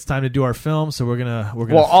 it's time to do our film. So we're gonna.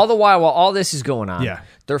 Well, all the while all this is going on, yeah,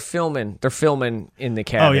 they're filming in the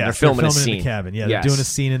cabin. Oh yeah, they're filming a scene in the cabin. Yeah, they're doing a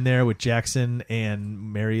scene in there with Jackson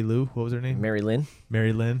and Mary Lou. What was her name? Mary Lynn.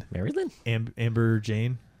 Amber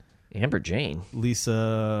Jane.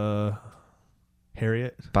 Lisa.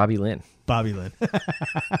 Harriet. Bobby Lynn.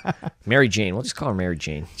 Mary Jane. We'll just call her Mary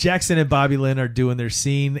Jane. Jackson and Bobby Lynn are doing their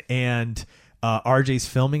scene, and RJ's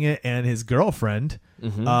filming it, and his girlfriend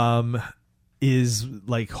is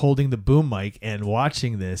like holding the boom mic and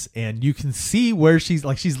watching this, and you can see where she's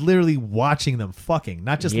literally watching them fucking,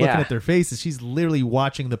 not just looking at their faces. She's literally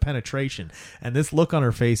watching the penetration, and this look on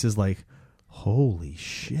her face is like, holy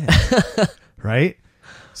shit. Right?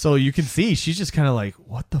 So you can see she's just kind of like,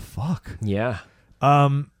 what the fuck? Yeah.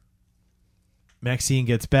 Maxine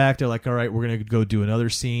gets back. They're like, all right, we're going to go do another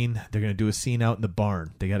scene. They're going to do a scene out in the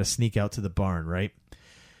barn. They got to sneak out to the barn, right?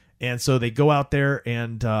 And so they go out there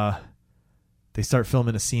and they start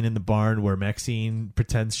filming a scene in the barn where Maxine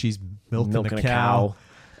pretends she's milking a cow.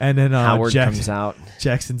 And then Howard comes out.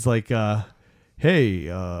 Jackson's like, hey,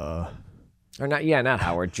 or not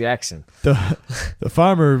Howard, Jackson. The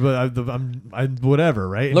farmer, but I'm whatever,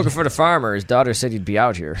 right? Looking for the farmer. His daughter said you'd be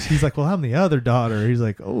out here. He's like, well, I'm the other daughter. He's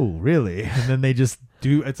like, oh, really? And then they just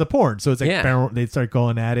it's a porn. So it's like, they start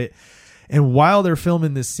going at it. And while they're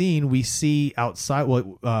filming this scene, we see outside,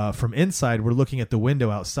 from inside, we're looking at the window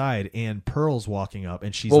outside, and Pearl's walking up,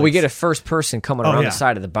 and she's we get a first person coming around the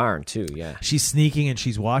side of the barn, too, She's sneaking, and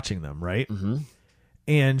she's watching them, right? Mm-hmm.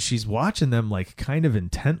 And she's watching them, like, kind of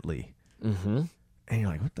intently. Mm-hmm. And you're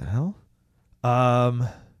like, what the hell?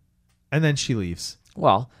 And then she leaves.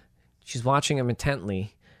 Well, she's watching him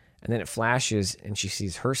intently, and then it flashes, and she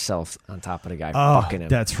sees herself on top of the guy fucking him.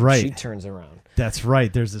 That's right. She turns around. That's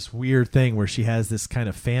right. There's this weird thing where she has this kind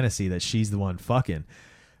of fantasy that she's the one fucking.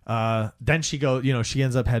 Then she she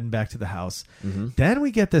ends up heading back to the house. Mm-hmm. Then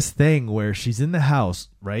we get this thing where she's in the house,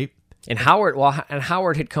 right? And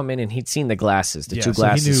Howard had come in and he'd seen the glasses, two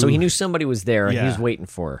glasses. So he knew somebody was there and he was waiting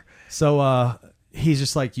for her. So he's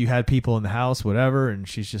just like, you had people in the house, whatever. And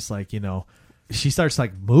she's just like, she starts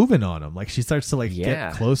like moving on him. Like she starts to like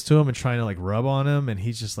get close to him and trying to like rub on him. And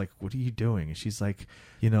he's just like, what are you doing? And she's like,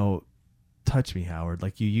 touch me, Howard,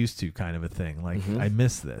 like you used to, kind of a thing. Like, I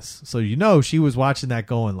miss this. So she was watching that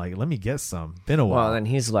going like, let me get some. Been a while. Well, then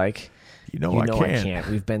he's like, I can't.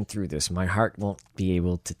 We've been through this. My heart won't be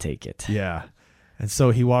able to take it. Yeah. And so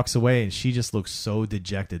he walks away, and she just looks so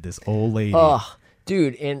dejected, this old lady. Oh,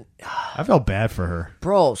 dude. And I felt bad for her.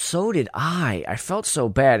 Bro, so did I. I felt so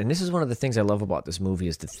bad. And this is one of the things I love about this movie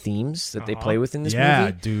is the themes that they play with in this movie.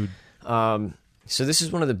 Yeah, dude. So this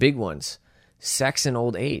is one of the big ones. Sex and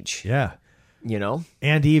old age. Yeah.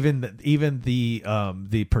 And even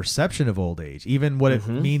the perception of old age, even what it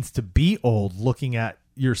means to be old, looking at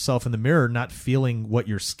yourself in the mirror, not feeling what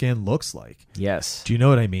your skin looks like. Yes. Do you know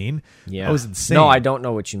what I mean? Yeah. That was insane. No, I don't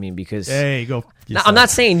know what you mean because hey, go. No, I'm not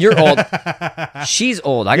saying you're old. She's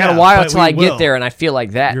old. I got a while till I get there, and I feel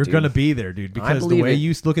like that. You're gonna be there, dude. Because the way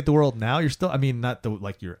you look at the world now, you're still. I mean, not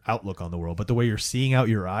like your outlook on the world, but the way you're seeing out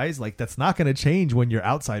your eyes, like that's not gonna change when your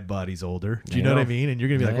outside body's older. Do you know what I mean? And you're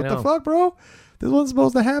gonna be like, what the fuck, bro? This wasn't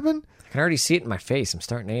supposed to happen. I can already see it in my face. I'm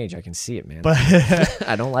starting to age. I can see it, man. But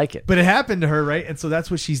I don't like it. But it happened to her, right? And so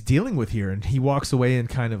that's what she's dealing with here. And he walks away and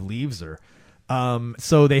kind of leaves her.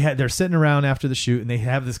 So they're sitting around after the shoot, and they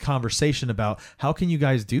have this conversation about how can you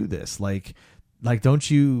guys do this? Like don't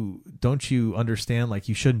you understand? Like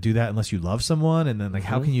you shouldn't do that unless you love someone. And then like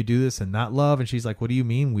how can you do this and not love? And she's like, what do you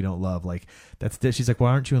mean we don't love? Like that's this. She's like, why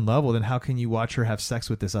aren't you in love? Well, then how can you watch her have sex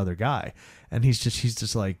with this other guy? And she's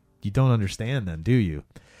just like, you don't understand then, do you?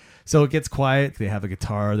 So it gets quiet. They have a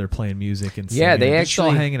guitar. They're playing music and singing. Yeah, they actually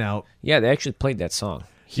all hanging out. Yeah, they actually played that song.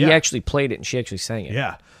 He actually played it, and she actually sang it.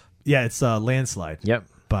 Yeah, it's Landslide. Yep,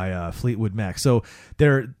 by Fleetwood Mac. So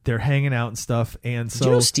they're hanging out and stuff. And so did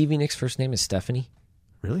you know Stevie Nicks' first name is Stephanie?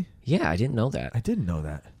 Really? Yeah, I didn't know that. I didn't know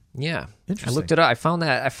that. Yeah, interesting. I looked it up. I found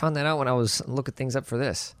that out when I was looking things up for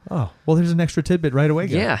this. Oh, well, there's an extra tidbit right away,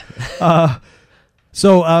 guys. Yeah.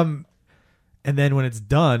 And then when it's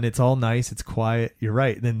done, it's all nice. It's quiet. You're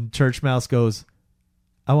right. And then Church Mouse goes,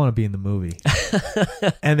 I want to be in the movie.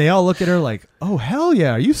 And they all look at her like, oh, hell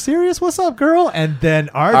yeah. Are you serious? What's up, girl? And then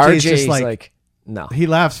RJ's just like, no. He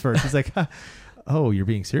laughs first. He's like, oh, you're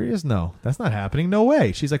being serious? No, that's not happening. No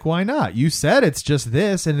way. She's like, why not? You said it's just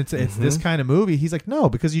this and it's this kind of movie. He's like, no,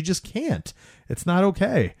 because you just can't. It's not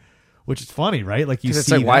okay. Which is funny, right? Like you see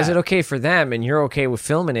it's like, why is it okay for them and you're okay with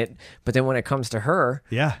filming it? But then when it comes to her.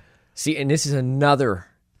 Yeah. See, and this is another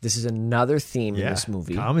theme in this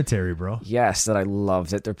movie. Commentary, bro. Yes, that I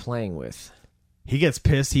love that they're playing with. He gets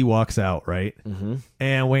pissed. He walks out, right? Mm-hmm.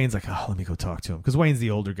 And Wayne's like, oh, let me go talk to him. Because Wayne's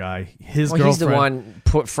the older guy. Girlfriend. He's the one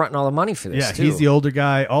fronting all the money for this, too. He's the older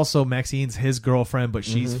guy. Also, Maxine's his girlfriend, but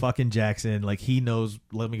she's fucking Jackson. Like, he knows,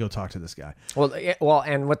 let me go talk to this guy. Well,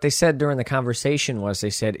 and what they said during the conversation was they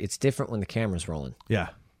said it's different when the camera's rolling. Yeah.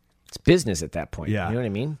 It's business at that point. Yeah. You know what I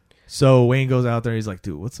mean? So Wayne goes out there. He's like,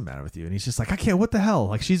 dude, what's the matter with you? And he's just like, I can't. What the hell?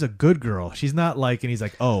 Like, she's a good girl. She's not like. And he's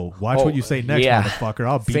like, oh, watch what you say next, motherfucker.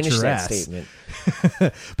 I'll beat Finish your that ass. Statement.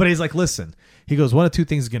 But he's like, listen. He goes, one of two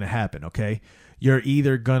things is going to happen. Okay, you're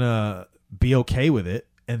either gonna be okay with it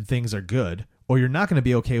and things are good, or you're not going to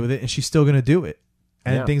be okay with it and she's still going to do it,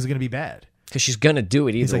 and things are going to be bad. Because she's gonna do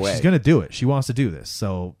it either way. She's gonna do it. She wants to do this.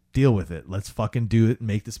 So deal with it. Let's fucking do it and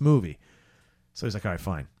make this movie. So he's like, all right,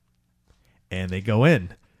 fine. And they go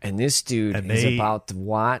in. And this dude is about to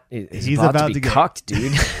what? He's about to be cucked,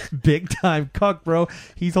 dude. Big time cuck, bro.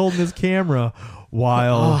 He's holding his camera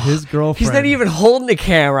while his girlfriend. He's not even holding the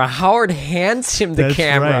camera. Howard hands him the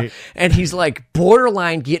camera. Right. And he's like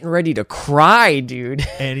borderline getting ready to cry, dude.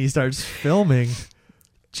 And he starts filming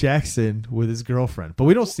Jackson with his girlfriend, but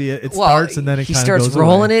we don't see it. It starts and then it he kind of starts goes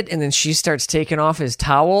rolling away. it, and then she starts taking off his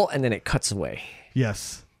towel, and then it cuts away.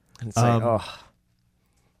 Yes, And it's like, oh,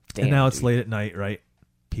 damn. And now dude. it's late at night, right?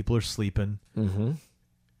 People are sleeping,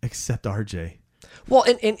 except RJ. Well,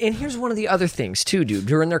 and here's one of the other things too, dude.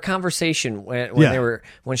 During their conversation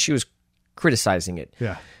when she was criticizing it,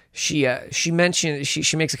 she mentioned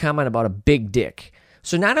she makes a comment about a big dick.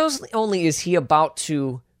 So not only is he about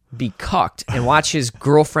to be cucked and watch his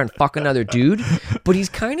girlfriend fuck another dude, but he's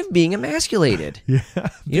kind of being emasculated. Yeah,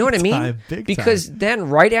 you know what I mean? Because then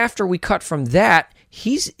right after we cut from that,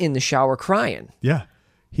 he's in the shower crying. Yeah.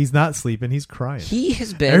 He's not sleeping. He's crying. He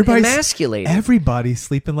has been emasculated. Everybody's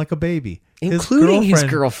sleeping like a baby. Including his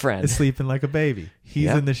girlfriend. Is sleeping like a baby. He's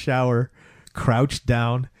in the shower, crouched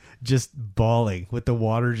down, just bawling with the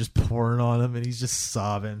water just pouring on him, and he's just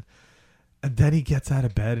sobbing. And then he gets out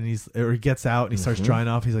of bed and he gets out and he starts drying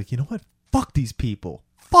off. He's like, you know what? Fuck these people.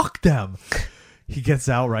 Fuck them. He gets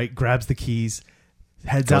out, right? Grabs the keys,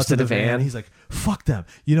 heads out to the van. He's like, fuck them.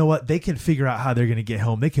 You know what? They can figure out how they're going to get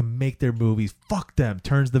home. They can make their movies. Fuck them.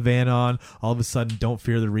 Turns the van on. All of a sudden, Don't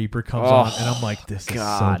Fear the Reaper comes on. And I'm like, this is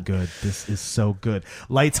so good. This is so good.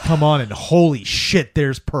 Lights come on and holy shit,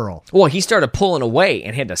 there's Pearl. Well, he started pulling away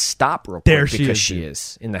and had to stop real quick There because she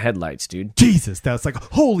is in the headlights, dude. Jesus, that's like,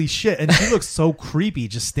 holy shit. And she looks so creepy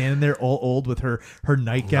just standing there all old with her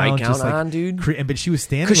nightgown. Just like, on, dude. But she was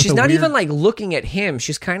standing because she's not weird... even like looking at him.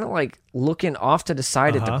 She's kind of like looking off to the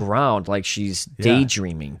side at the ground like she's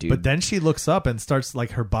daydreaming, dude. But then she looks up and starts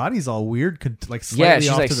like her body's all weird, like slightly she's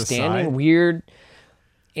off like to the standing side. weird,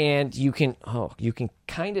 and you can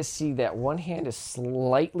kind of see that one hand is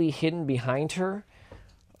slightly hidden behind her.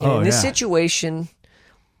 And in this situation,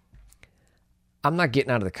 I'm not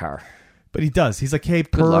getting out of the car. But he does. He's like, hey,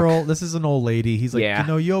 Pearl, this is an old lady. He's like, you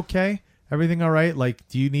know, you okay? Everything all right? Like,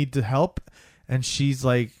 do you need to help? And she's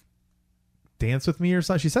like, dance with me or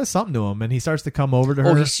something. She says something to him, and he starts to come over to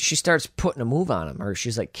her. She starts putting a move on him, or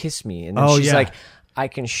she's like, kiss me. And then she's like, I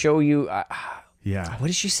can show you. What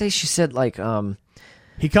did she say? She said like,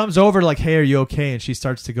 he comes over like, hey, are you okay? And she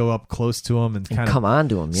starts to go up close to him and kind of come on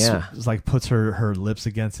to him. Yeah. Like puts her lips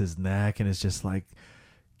against his neck and is just like,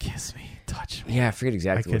 kiss me, touch me. Yeah, I forget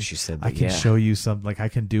exactly what she said. I can show you something. Like, I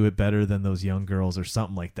can do it better than those young girls or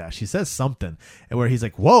something like that. She says something and where he's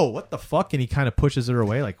like, whoa, what the fuck? And he kind of pushes her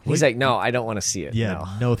away. Like, he's like, no, I don't want to see it.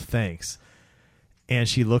 Yeah, no thanks. And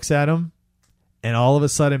she looks at him and all of a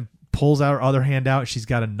sudden pulls out her other hand out. She's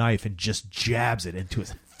got a knife and just jabs it into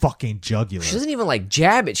his fucking jugular. She doesn't even like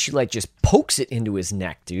jab it. She like just pokes it into his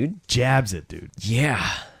neck, dude. Jabs it, dude. Yeah.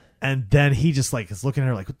 And then he just like is looking at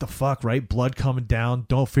her like, what the fuck, right? Blood coming down.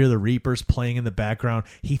 Don't Fear the Reapers playing in the background.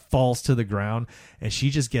 He falls to the ground and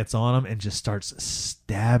she just gets on him and just starts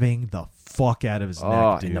stabbing the fuck out of his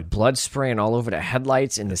neck, dude. And the blood spraying all over the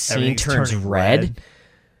headlights and the scene turns red.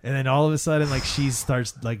 And then all of a sudden, like, she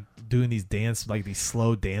starts like doing these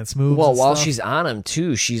slow dance moves. Well, while she's on him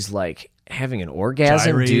too, she's like having an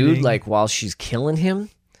orgasm, gyrating. Dude, like while she's killing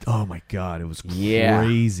him. Oh my God, it was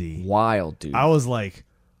crazy. Wild, dude. I was like,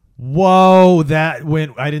 whoa,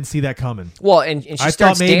 I didn't see that coming. Well, and she I starts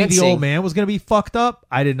thought maybe dancing. the old man was going to be fucked up.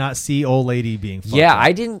 I did not see old lady being fucked up. Yeah,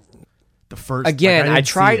 I didn't. The first again, like, I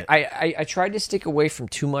tried. I tried to stick away from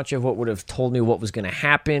too much of what would have told me what was going to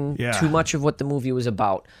happen. Yeah. Too much of what the movie was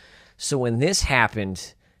about. So when this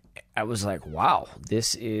happened, I was like, wow,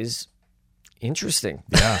 this is interesting.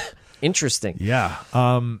 Yeah, interesting. Yeah.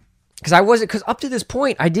 Because up to this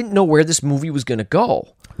point, I didn't know where this movie was going to go.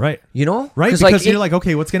 Right. You know? Right. Because you're like,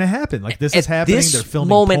 okay, what's going to happen? Like, this is happening. They're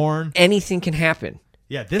filming porn. Anything can happen.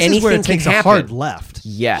 Yeah, this Anything is where it can takes a happen. hard left.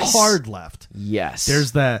 Yes. Hard left. Yes.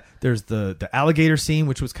 There's the alligator scene,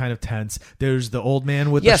 which was kind of tense. There's the old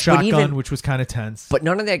man with Yes, the but shotgun, even- which was kind of tense. But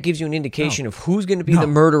none of that gives you an indication No. of who's going to be No. the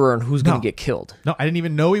murderer and who's going No. to get killed. No, I didn't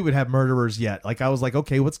even know he would have murderers yet. Like, I was like,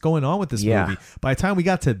 okay, what's going on with this Yeah. movie? By the time we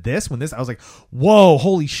got to this, I was like, whoa,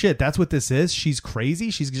 holy shit, that's what this is? She's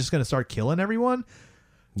crazy? She's just going to start killing everyone?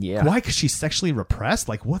 Yeah. Why? Because she's sexually repressed?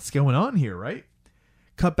 Like, what's going on here, right?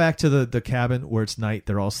 Cut back to the cabin where it's night.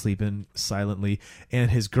 They're all sleeping silently.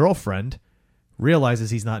 And his girlfriend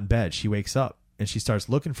realizes he's not in bed. She wakes up and she starts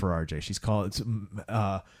looking for RJ. She's called,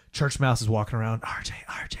 Church Mouse is walking around, RJ,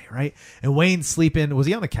 right? And Wayne's sleeping. Was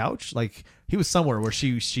he on the couch? Like, he was somewhere where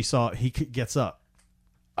she saw, he gets up.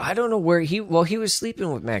 I don't know where he was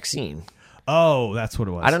sleeping with Maxine. Oh, that's what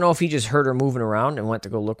it was. I don't know if he just heard her moving around and went to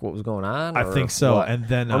go look what was going on. I think so. what. And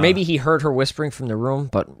then, or maybe he heard her whispering from the room,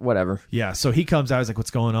 but whatever. Yeah, so he comes out. He's like, what's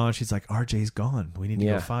going on? She's like, RJ's gone. We need to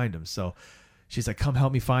Yeah. go find him. So she's like, come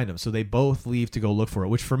help me find him. So they both leave to go look for it,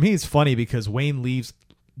 which for me is funny because Wayne leaves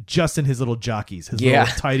just in his little jockeys, his Yeah.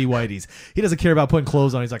 little tidy whities. He doesn't care about putting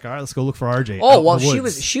clothes on. He's like, all right, let's go look for RJ. out Oh, in well, the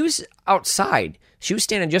woods. she was outside. She was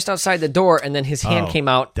standing just outside the door, and then his hand Oh, came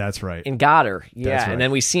out. that's right. And got her. Yeah, That's right. and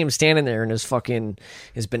then we see him standing there in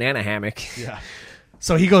his banana hammock. Yeah.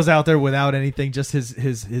 So he goes out there without anything, just his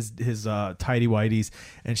tidy whities,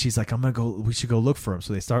 and she's like, we should go look for him.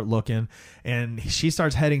 So they start looking, and she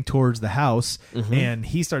starts heading towards the house, and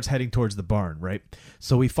he starts heading towards the barn, right?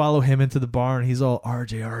 So we follow him into the barn. He's all,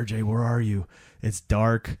 RJ, where are you? It's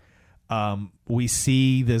dark. We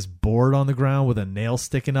see this board on the ground with a nail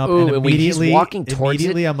sticking up, Ooh, and and when he's immediately, walking towards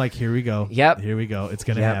it- I'm like, here we go. Yep. Here we go. It's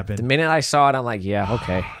gonna Yep. happen. The minute I saw it, I'm like, yeah,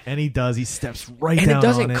 okay. And he does. He steps right And down it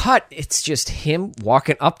doesn't on it. cut. It's just him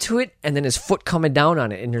walking up to it, and then his foot coming down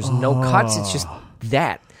on it, and there's no cuts. It's just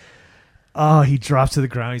that. Oh, he drops to the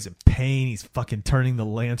ground. He's in pain. He's fucking turning the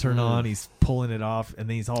lantern on. He's pulling it off, and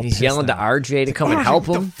then he's all He's pissed yelling to now. RJ to come and RJ, help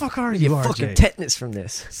what him. the fuck are You you, get RJ? fucking tetanus from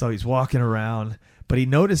this. So he's walking around, but he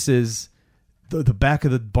notices the back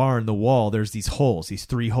of the barn, the wall, there's these holes, these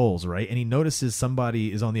 3 holes, right? And he notices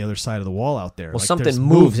somebody is on the other side of the wall out there. Well, Like, something there's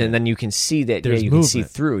moves, movement. and then you can see that. There's you can see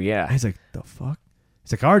movement. through. Yeah. And he's like, the fuck?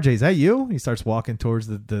 He's like, RJ, is that you? He starts walking towards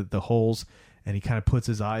the holes, and he kind of puts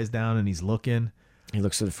his eyes down, and he's looking. He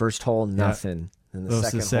looks at the first hole, nothing. Then Goes the to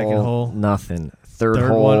second, the second hole, hole. nothing. Third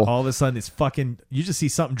Third hole. one, all of a sudden, it's fucking. You just see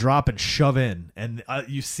something drop and shove in, and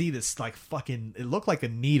you see this like fucking. It looked like a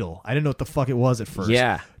needle. I didn't know what the fuck it was at first.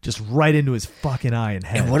 Yeah. just right into his fucking eye and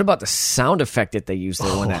head. And what about the sound effect that they used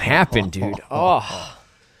there when that happened, dude? Oh,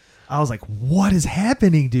 I was like, "What is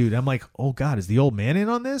happening, dude?" I'm like, "Oh God, is the old man in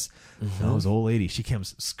on this?" No, it was the old lady. She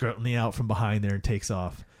comes skirting out from behind there and takes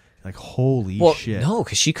off. Like, holy well, shit! no,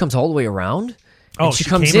 because she comes all the way around. oh, and she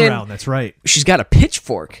comes came in. around. That's right. She's got a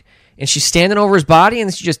pitchfork, and she's standing over his body,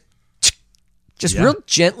 and she just Yeah. real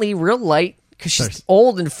gently, real light, because she's Starts-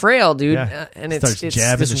 old and frail, dude. Yeah. And Starts it's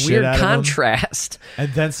jabbing the this shit weird out of him. contrast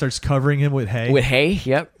And then starts covering him with hay. with hay.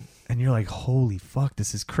 Yep. And you're like, holy fuck,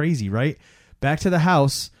 this is crazy, right? Back to the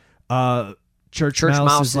house. Church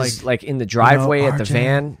Mouse is is like in the driveway at the RJ,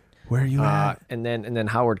 van. Where are you at? And then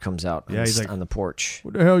Howard comes out Yeah, he's like- on the porch.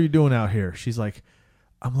 What the hell are you doing out here? She's like,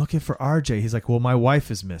 I'm looking for RJ. He's like, well, my wife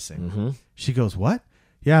is missing. She goes, what?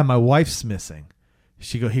 Yeah, my wife's missing.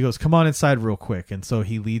 He goes, come on inside real quick. And so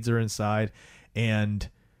he leads her inside, and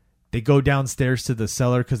they go downstairs to the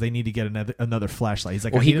cellar because they need to get another flashlight. He's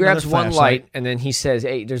like, Well, I he need grabs another one flashlight. light, and then he says,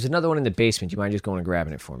 hey, there's another one in the basement. Do you mind just going and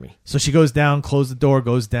grabbing it for me? So she goes down, closes the door,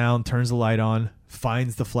 goes down, turns the light on,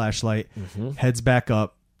 finds the flashlight, heads back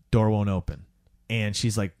up, door won't open. And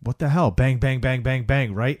she's like, what the hell? Bang, bang, bang, bang,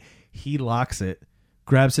 bang, right? He locks it,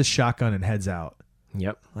 grabs his shotgun, and heads out.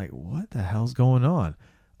 Yep. Like, what the hell's going on?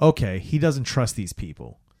 Okay, he doesn't trust these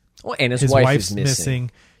people. Well, and his, His wife wife's is missing.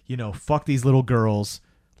 You know, fuck these little girls.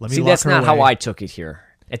 Let me See, lock that's her not how away. I took it here.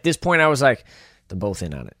 At this point, I was like, they're both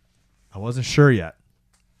in on it. I wasn't sure yet.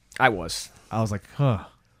 I was. I was like, huh.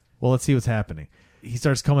 Well, let's see what's happening. He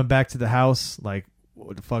starts coming back to the house, like,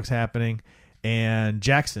 what the fuck's happening? And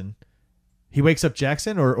Jackson, he wakes up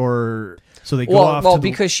Jackson, or so they go off. Well, to the,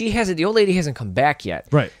 because the old lady hasn't come back yet.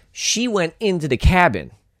 right. She went into the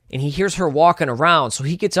cabin, and he hears her walking around. So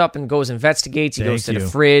he gets up and goes, investigates. He goes to the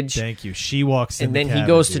fridge, Thank you. She walks in, and the then he cabin,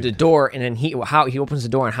 goes to dude. the door, and then he opens the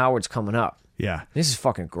door, and Howard's coming up. Yeah. This is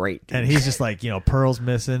fucking great, dude. And he's just like, Pearl's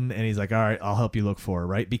missing, and he's like, all right, I'll help you look for her,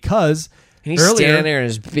 right? Because And he's standing there, and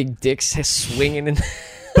his big dick's swinging. And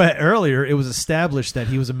but earlier, it was established that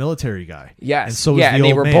he was a military guy. yes, And so was yeah, the and they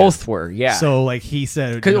old were man. both were, yeah. So, like, he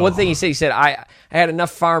said... Because one thing he said, I had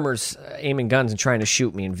enough farmers aiming guns and trying to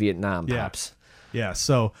shoot me in Vietnam, Yeah. pops. Yeah,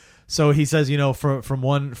 so So he says, from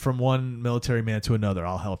one military man to another,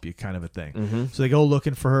 I'll help you, kind of a thing. Mm-hmm. So they go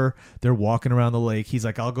looking for her. They're walking around the lake. He's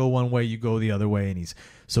like, I'll go one way, you go the other way. And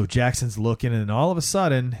so Jackson's looking, and all of a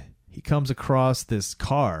sudden he comes across this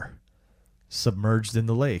car submerged in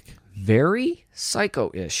the lake. Very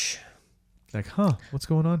Psycho-ish. Like, what's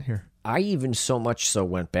going on here? I even so much so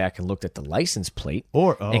went back and looked at the license plate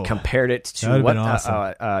and compared it to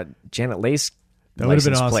what Janet Leigh's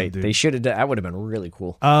license plate. Dude. They should have. That would have been really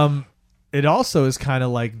cool. It also is kind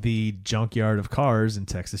of like the junkyard of cars in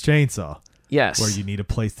Texas Chainsaw. Yes, where you need a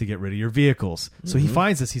place to get rid of your vehicles. So he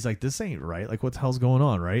finds this. He's like, this ain't right. Like, what the hell's going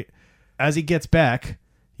on, right? As he gets back,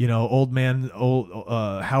 old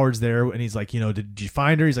Howard's there, and he's like, did you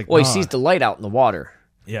find her? He's like, well, he sees the light out in the water.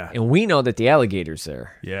 Yeah. And we know that the alligator's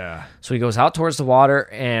there. Yeah. So he goes out towards the water,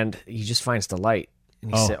 and he just finds the light.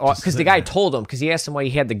 And he said, because the guy told him, because he asked him why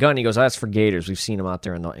he had the gun. He goes, that's for gators. We've seen them out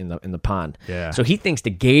there in the pond. Yeah. So he thinks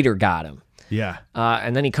the gator got him. Yeah.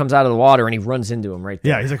 And then he comes out of the water, and he runs into him right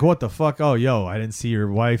there. Yeah, he's like, what the fuck? Oh, yo, I didn't see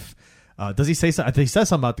your wife. Does he say something? I think he says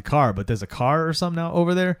something about the car, but there's a car or something out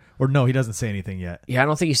over there? Or no, he doesn't say anything yet. Yeah, I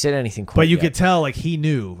don't think he said anything quite But you yet. could tell, like, he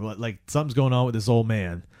knew, like, something's going on with this old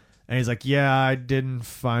man. And he's like, yeah, I didn't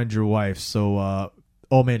find your wife. So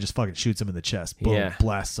old man just fucking shoots him in the chest. Boom,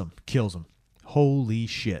 blasts him, kills him. Holy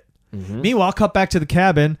shit. Mm-hmm. Meanwhile, cut back to the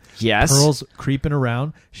cabin. Yes. Pearl's creeping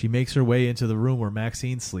around. She makes her way into the room where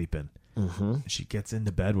Maxine's sleeping. Mm-hmm. She gets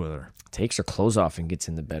into bed with her. Takes her clothes off and gets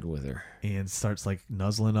into bed with her. And starts, like,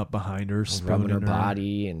 nuzzling up behind her, rubbing her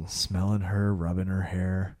body and smelling her, rubbing her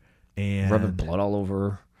hair. And rubbing blood all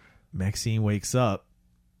over her. Maxine wakes up.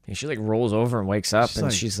 And she, like, rolls over and wakes up,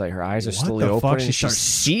 and she's like, her eyes are slowly open, fuck? and she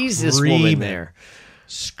sees this woman there.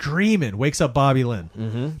 Screaming, wakes up Bobby Lynn.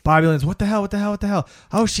 Mm-hmm. Bobby Lynn's, what the hell?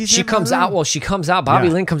 Oh, she comes out. Well, she comes out. Bobby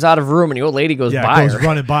Lynn comes out of her room, and the old lady goes by goes her.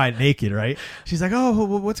 running by naked, right? She's like, oh,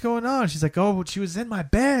 what's going on? She's like, oh, she was in my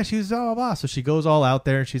bed. She was blah, blah, blah. So she goes all out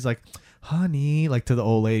there, and she's like, honey, like to the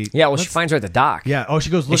old lady. Yeah, well, she finds her at the dock. Yeah. Oh,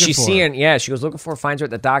 she goes looking for her. Yeah, she goes looking for her, finds her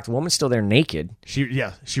at the dock. The woman's still there naked. She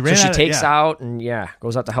ran so she out. Takes out and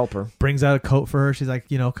goes out to help her. Brings out a coat for her. She's like,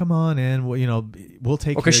 come on in. We'll take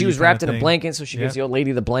care of you. Because she was wrapped in a blanket, so she gives the old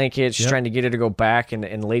lady the blanket. She's trying to get her to go back, and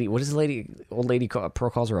the lady, what is the lady? Old lady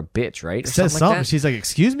Pearl calls her a bitch, right? It says something. Like she's like,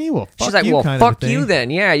 excuse me? Well, fuck she's like, you. Well, kind fuck of you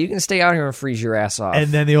then. Yeah, you can stay out here and freeze your ass off.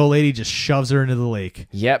 And then the old lady just shoves her into the lake.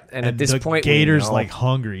 Yep. And at this point, Gator's like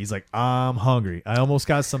hungry. He's like, I'm hungry. I almost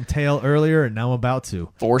got some tail earlier, and now I'm about to.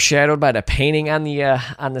 Foreshadowed by the painting on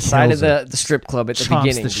the side of the strip club at the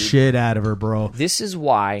beginning. The shit out of her, bro. This is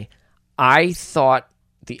why I thought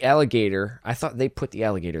they put the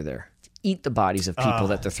alligator there to eat the bodies of people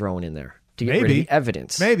that they're throwing in there to get rid of the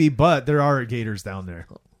evidence. Maybe, but there are gators down there.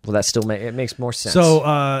 Well, that still it makes more sense.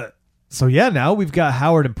 So yeah, now we've got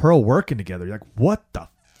Howard and Pearl working together. You're like, what the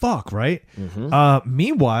fuck, right? Mm-hmm.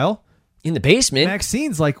 Meanwhile, in the basement,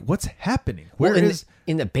 Maxine's like, what's happening?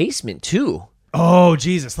 In the basement too? Oh,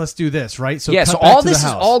 Jesus, let's do this, right? So so all this is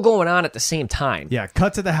all going on at the same time. Yeah,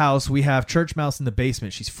 cut to the house. We have Church Mouse in the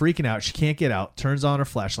basement. She's freaking out. She can't get out. Turns on her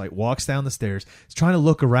flashlight, walks down the stairs. Is trying to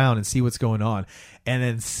look around and see what's going on. And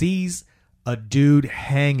then sees a dude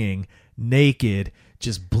hanging naked,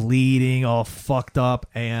 just bleeding, all fucked up.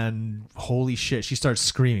 And holy shit, she starts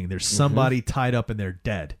screaming. There's somebody tied up and they're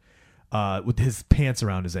dead with his pants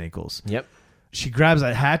around his ankles. Yep. She grabs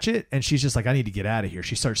a hatchet and she's just like, I need to get out of here.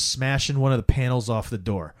 She starts smashing one of the panels off the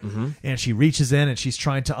door. Mm-hmm. And she reaches in and she's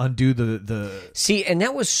trying to undo the... See, and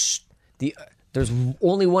that was... There's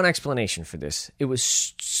only one explanation for this. It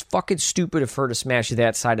was fucking stupid of her to smash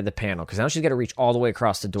that side of the panel, because now she's got to reach all the way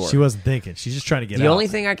across the door. She wasn't thinking. She's just trying to get out. The only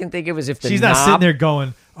thing I can think of is if the she's knob... not sitting there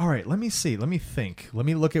going, all right, let me see. Let me think. Let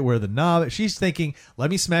me look at where the knob... She's thinking, let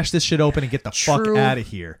me smash this shit open and get the fuck out of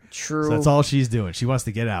here. True. So that's all she's doing. She wants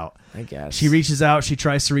to get out. I guess. She reaches out. She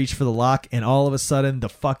tries to reach for the lock, and all of a sudden, the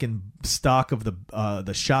fucking stock of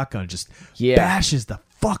the shotgun just bashes the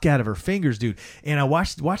fuck out of her fingers, dude. And I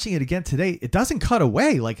watching it again today. It doesn't cut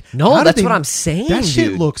away. Like, no, that's what I'm saying. That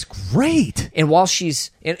shit looks great. And while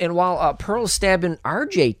while Pearl's stabbing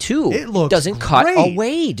RJ too, it looks doesn't great. Cut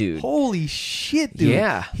away, dude. Holy shit, dude.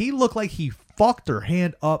 Yeah, he looked like he fucked her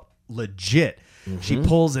hand up legit. She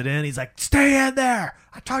pulls it in. He's like, "Stay in there."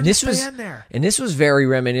 I told you to stay in there. And this was very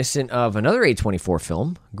reminiscent of another A24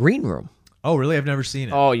 film, Green Room. Oh, really? I've never seen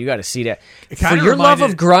it. Oh, you got to see that. For your love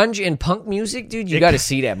of grunge and punk music, dude, you got to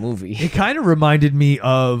see that movie. It kind of reminded me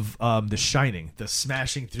of The Shining, the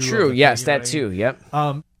smashing through. True, yes, that too, yep.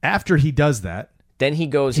 After he does that, then he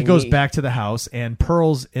goes back to the house, and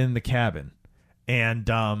Pearl's in the cabin.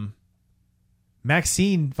 And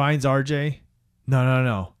Maxine finds RJ.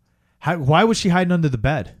 No. Why was she hiding under the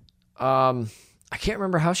bed? I can't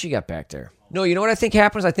remember how she got back there. No, you know what I think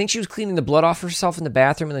happens? I think she was cleaning the blood off herself in the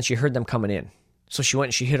bathroom, and then she heard them coming in. So she went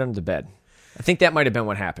and she hid under the bed. I think that might have been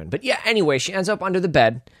what happened. But yeah, anyway, she ends up under the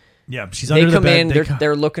bed. Yeah, she's under the bed. They come in,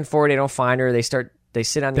 they're looking for her, they don't find her, they sit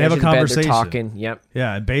on the edge of the bed, they're talking. Yep.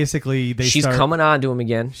 Yeah, and basically she's coming on to him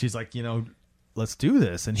again. She's like, let's do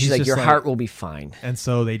this. And she's like, your heart will be fine. And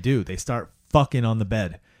so they do. They start fucking on the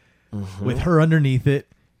bed with her underneath it.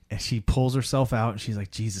 And she pulls herself out, and she's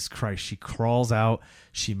like, Jesus Christ. She crawls out.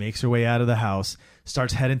 She makes her way out of the house,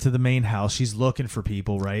 starts heading to the main house. She's looking for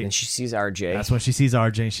people, right? And she sees RJ. That's when she sees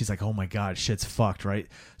RJ, and she's like, oh, my God, shit's fucked, right?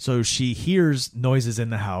 So she hears noises in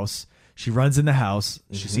the house. She runs in the house.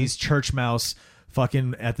 She sees Church Mouse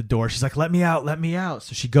fucking at the door. She's like, let me out, let me out.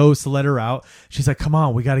 So she goes to let her out. She's like, come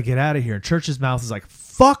on, we got to get out of here. And Church's Mouse is like,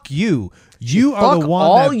 fuck you. You are the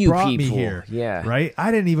one that brought me here. Yeah. Right?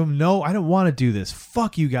 I didn't even know. I don't want to do this.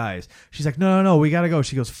 Fuck you guys. She's like, no, we got to go.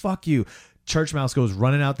 She goes, fuck you. Church Mouse goes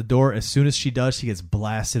running out the door. As soon as she does, she gets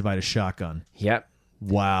blasted by the shotgun. Yep.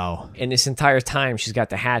 Wow. And this entire time, she's got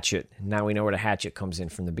the hatchet. Now we know where the hatchet comes in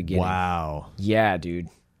from the beginning. Wow. Yeah, dude.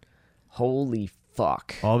 Holy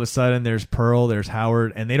fuck. All of a sudden, there's Pearl, there's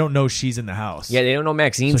Howard, and they don't know she's in the house. Yeah, they don't know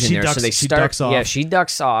Maxine's in there. So she ducks off. Yeah, she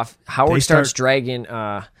ducks off. Howard starts dragging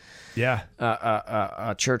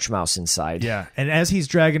Church Mouse inside. Yeah, and as he's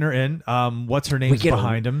dragging her in, what's her name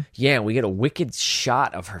behind him? Yeah, we get a wicked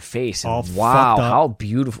shot of her face. And all wow, how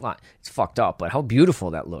beautiful. It's fucked up, but how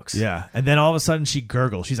beautiful that looks. Yeah, and then all of a sudden she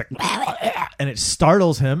gurgles. She's like, and it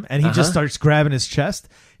startles him, and he just starts grabbing his chest,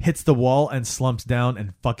 hits the wall, and slumps down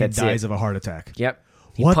and fucking dies of a heart attack. Yep.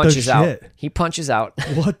 He what punches the out. shit? He punches out.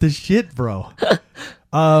 What the shit, bro?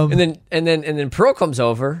 And then Pearl comes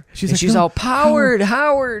over. She's like, all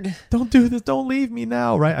Howard. Don't do this. Don't leave me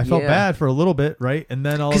now. Right? I felt bad for a little bit. Right? And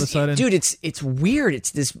then all of a sudden, dude, it's weird.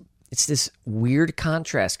 It's this weird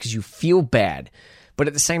contrast because you feel bad, but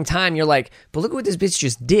at the same time you're like, but look at what this bitch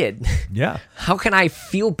just did. Yeah. How can I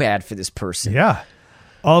feel bad for this person? Yeah.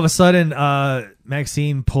 All of a sudden,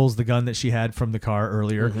 Maxine pulls the gun that she had from the car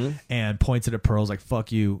earlier and points it at Pearl's like,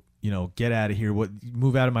 fuck you. Get out of here.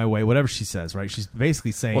 Move out of my way. Whatever she says, right? She's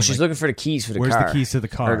basically saying, well, she's looking for the keys for the car. Where's the keys to the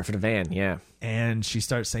car? Or for the van, yeah. And she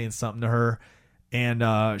starts saying something to her,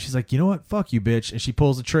 and she's like, you know what? Fuck you, bitch. And she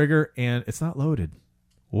pulls the trigger, and it's not loaded.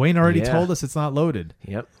 Wayne already told us it's not loaded.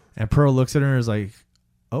 Yep. And Pearl looks at her and is like,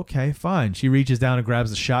 okay, fine. She reaches down and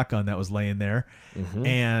grabs the shotgun that was laying there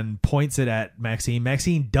and points it at Maxine.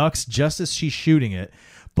 Maxine ducks just as she's shooting it.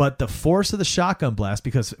 But the force of the shotgun blast,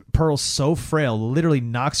 because Pearl's so frail, literally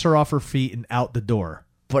knocks her off her feet and out the door.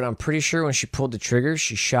 But I'm pretty sure when she pulled the trigger,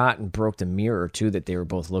 she shot and broke the mirror, too, that they were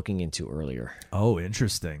both looking into earlier. Oh,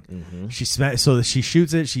 interesting. So she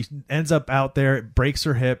shoots it. She ends up out there. It breaks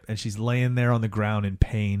her hip, and she's laying there on the ground in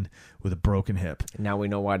pain with a broken hip. Now we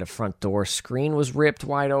know why the front door screen was ripped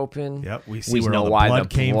wide open. Yep, we see where know all the why blood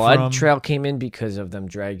the came blood from. trail came in because of them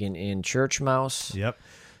dragging in Church Mouse. Yep.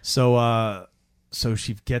 So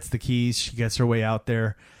she gets the keys. She gets her way out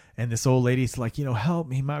there. And this old lady's like, help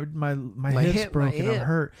me. My hip's broken. I'm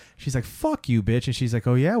hurt. She's like, fuck you, bitch. And she's like,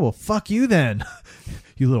 oh, yeah? Well, fuck you then.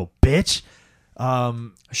 You little bitch.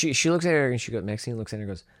 She looks at her and Maxine looks at her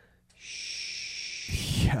and goes,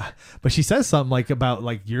 shh. Yeah. But she says something about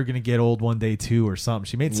you're going to get old one day too or something.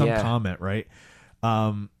 She made some comment, right?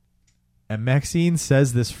 And Maxine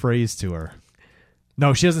says this phrase to her.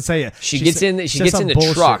 No, she doesn't say it. She gets in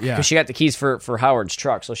the truck because she got the keys for Howard's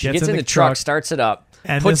truck. So she gets in the truck, starts it up,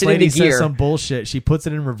 and puts this it lady into gear. Says some bullshit. She puts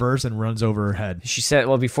it in reverse and runs over her head. She said,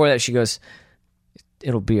 well, before that, she goes,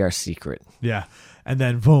 it'll be our secret. Yeah. And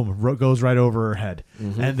then, boom, goes right over her head.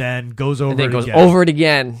 And then goes over it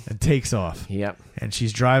again. And takes off. Yep. And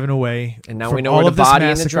she's driving away. And now we know where the body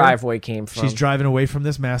in the driveway came from. She's driving away from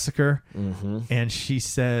this massacre. And she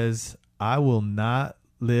says, I will not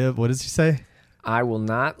live. What does she say? I will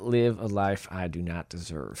not live a life I do not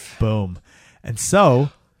deserve. Boom. And so,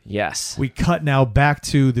 yes, we cut now back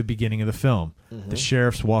to the beginning of the film. The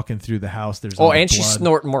sheriff's walking through the house. There's she's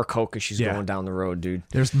snorting more coke as she's going down the road, dude.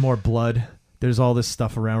 There's more blood. There's all this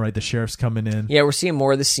stuff around, right? The sheriff's coming in. Yeah, we're seeing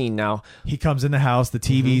more of the scene now. He comes in the house. The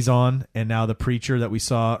TV's on, and now the preacher that we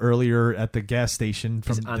saw earlier at the gas station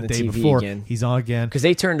from the day TV before, again. He's on again. Because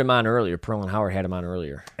they turned him on earlier. Pearl and Howard had him on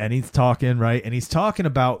earlier. And he's talking, right? And he's talking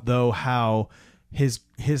about, though, how his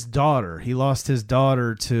daughter, he lost his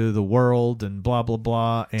daughter to the world and blah, blah,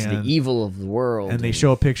 blah. And to the evil of the world. And they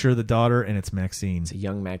show a picture of the daughter, and it's Maxine. It's a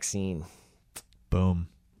young Maxine. Boom.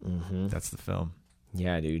 That's the film.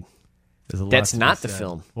 Yeah, dude. There's a lot that's not the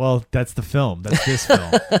film. Well, that's the film. That's this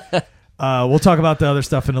film. We'll talk about the other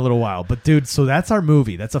stuff in a little while. But dude, so that's our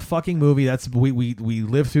movie. That's a fucking movie. We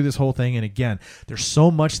lived through this whole thing. And again, there's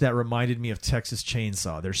so much that reminded me of Texas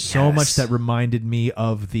Chainsaw. There's so much that reminded me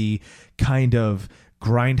of the kind of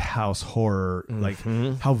grindhouse horror, like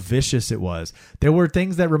how vicious it was. There were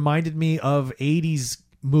things that reminded me of 80s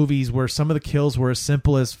movies where some of the kills were as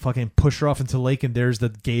simple as fucking push her off into the lake and there's the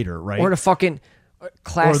gator, right? Or the fucking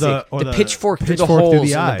classic, or the pitchfork through the holes in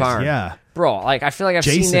the eyes. barn. Yeah. Bro, like I feel like I've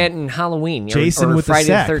seen that in Halloween. Jason or with Friday the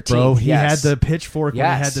sack, the 13th. bro. He had the pitchfork when he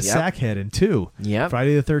had the Yep. sack head in 2. Yep.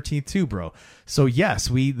 Friday the 13th too, bro. So yes,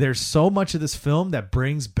 there's so much of this film that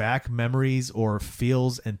brings back memories or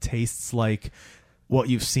feels and tastes like what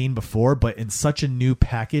you've seen before, but in such a new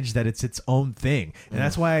package that it's its own thing. And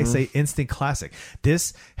that's why I say instant classic.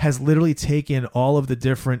 This has literally taken all of the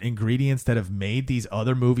different ingredients that have made these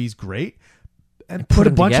other movies great and put a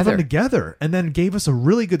bunch of them together, and then gave us a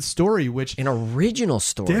really good story, which an original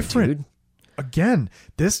story, different. dude. Again,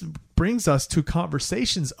 this brings us to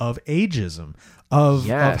conversations of ageism, of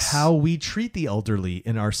how we treat the elderly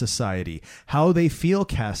in our society, how they feel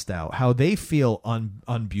cast out, how they feel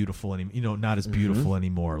unbeautiful and not as beautiful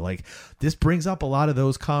anymore. Like this brings up a lot of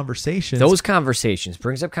those conversations.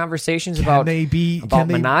 Brings up conversations about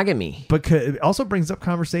monogamy, but it also brings up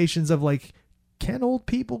conversations of like, can old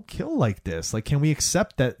people kill like this? Like, can we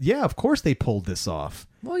accept that? Yeah, of course they pulled this off.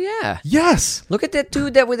 Well, yeah. Yes. Look at that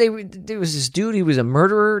dude. There was this dude. He was a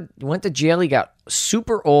murderer. Went to jail. He got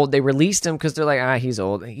super old. They released him because they're like, he's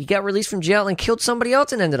old. He got released from jail and killed somebody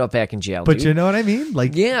else and ended up back in jail. But dude. You know what I mean?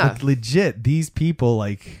 Like, yeah, like legit. These people,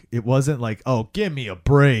 like, it wasn't like, oh, give me a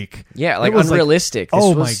break. Yeah, like unrealistic.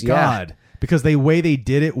 Like, my god, because the way they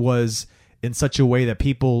did it was in such a way that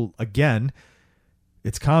people, again,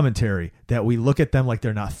 it's commentary that we look at them like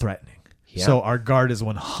they're not threatening. Yep. So our guard is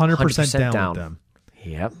 100% down with them.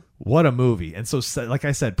 Yep. What a movie. And so, like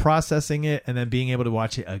I said, processing it and then being able to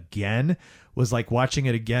watch it again was like watching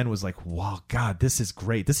it again was like, wow, God, this is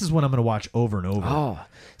great. This is what I'm going to watch over and over. Oh,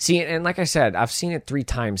 see, and like I said, I've seen it 3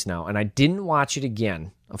 times now, and I didn't watch it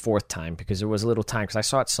again a 4th time because there was a little time because I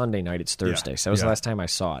saw it Sunday night. It's Thursday. So that was the last time I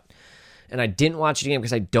saw it. And I didn't watch it again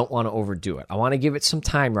because I don't want to overdo it. I want to give it some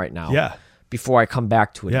time right now. Yeah. Before I come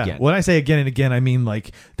back to it again. When I say again and again, I mean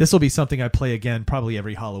like this will be something I play again probably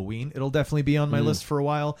every Halloween. It'll definitely be on my list for a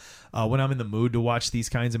while when I'm in the mood to watch these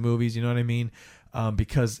kinds of movies. You know what I mean?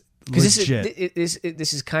 Because legit. This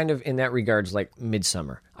is kind of in that regards like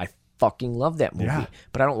Midsommar. I fucking love that movie,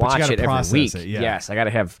 but I don't watch it every week. Yes, I got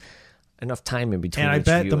to have enough time in between. And I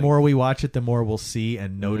bet viewing. the more we watch it, the more we'll see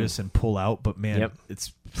and notice and pull out. But man,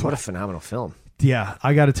 it's what a phenomenal film. Yeah,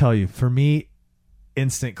 I got to tell you, for me,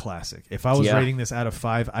 instant classic. If I was rating this out of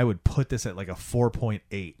 5, I would put this at like a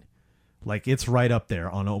 4.8. Like it's right up there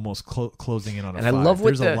on almost closing in on a 5. I love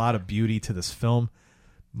there's a lot of beauty to this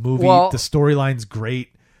movie. The storyline's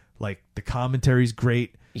great. Like the commentary's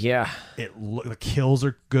great. Yeah, the kills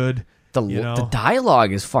are good. The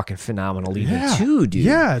dialogue is fucking phenomenal, even too, dude.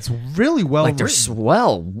 Yeah, it's really well. Like there's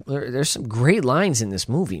some great lines in this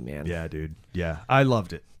movie, man. Yeah, dude. Yeah, I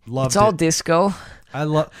loved it. It's all disco. I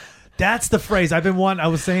love. That's the phrase I've been wanting. I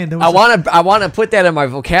was saying. I want to put that in my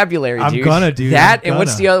vocabulary, dude. I'm gonna do that. And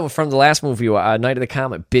what's the other one from the last movie, Night of the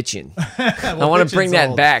Comet? Bitchin'. I want to bring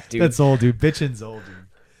that back, dude. That's old, dude. Bitchin's old, dude.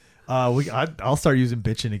 I'll start using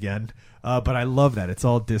bitchin' again. But I love that. It's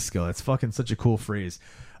all disco. It's fucking such a cool phrase.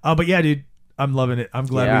 But yeah, dude, I'm loving it. I'm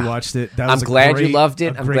glad we watched it. I'm glad you loved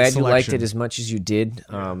it. I'm glad you liked it as much as you did.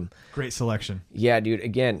 Great selection. Yeah, dude.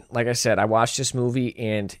 Again, like I said, I watched this movie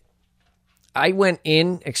and I went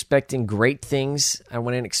in expecting great things. I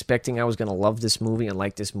went in expecting I was going to love this movie and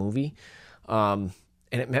like this movie. And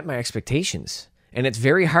it met my expectations. And it's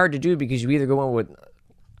very hard to do because you either go in with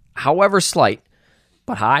however slight,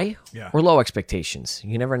 but high or low expectations.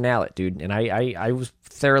 You never nail it, dude. And I was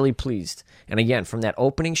thoroughly pleased. And again, from that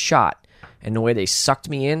opening shot and the way they sucked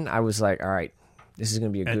me in, I was like, all right, this is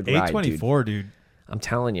going to be a good ride, dude. I'm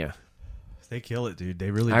telling you. They kill it, dude.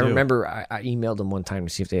 They really do. I remember I emailed them one time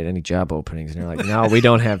to see if they had any job openings, and they're like, no, we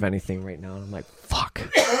don't have anything right now. And I'm like, fuck.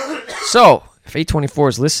 So, if A24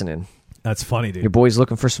 is listening. That's funny, dude. Your boy's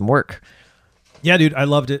looking for some work. Yeah, dude. I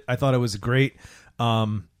loved it. I thought it was great.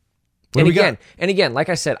 And again, like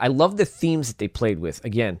I said, I love the themes that they played with.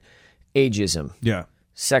 Again, ageism. Yeah.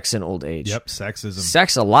 Sex and old age. Yep, sexism.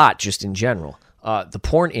 Sex a lot, just in general. The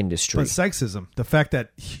porn industry. But sexism. The fact that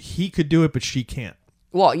he could do it, but she can't.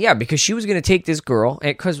 Well, yeah, because she was going to take this girl,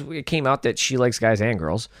 because it came out that she likes guys and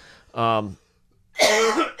girls. And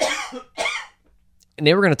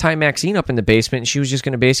they were going to tie Maxine up in the basement, and she was just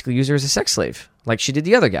going to basically use her as a sex slave, like she did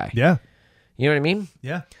the other guy. Yeah. You know what I mean?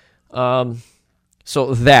 Yeah.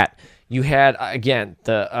 So that, You had, again,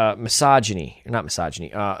 the monogamy.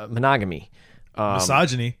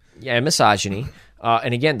 Misogyny. Yeah, misogyny.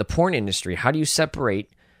 And again, the porn industry. How do you separate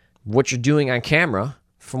what you're doing on camera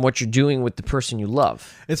from what you're doing with the person you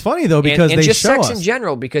love? It's funny, though, because and they just show sex us. in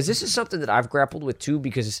general, because this is something that I've grappled with, too,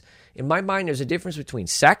 because in my mind, there's a difference between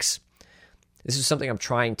sex. This is something I'm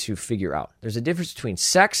trying to figure out. There's a difference between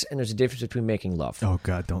sex and there's a difference between making love. Oh,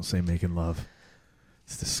 God, don't say making love.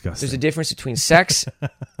 It's disgusting. There's a difference between sex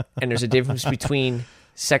and there's a difference between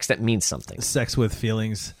sex that means something. Sex with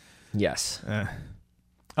feelings. Yes. At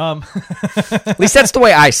least that's the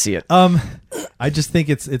way I see it. I just think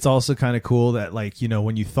it's also kind of cool that, like, you know,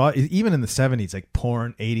 when you thought, even in the 70s, like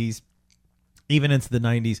porn, 80s, even into the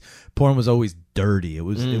 90s, porn was always dirty. It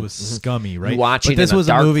was scummy, right? You watch but it this in was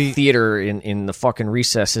a dark a movie theater in the fucking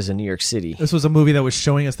recesses in New York City. This was a movie that was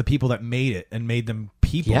showing us the people that made it and made them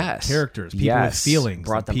people, characters, people with feelings,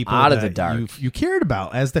 brought them people out of that the dark. You cared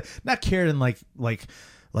about not cared and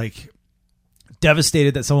like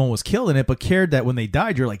devastated that someone was killed in it, but cared that when they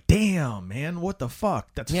died, you're like, damn, man, what the fuck?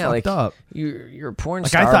 That's fucked up. You're a porn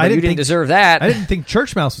Like, star, I but you didn't deserve that. I didn't think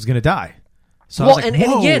Church Mouse was going to die. So well, I was like,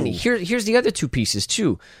 and whoa. again, here's the other two pieces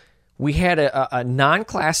too. We had a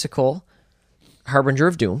non-classical Harbinger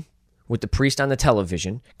of Doom with the priest on the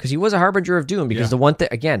television, because he was a Harbinger of Doom, because the one thing,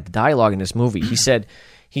 again, the dialogue in this movie, he said,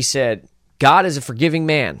 God is a forgiving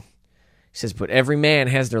man. He says, but every man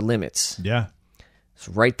has their limits. Yeah. It's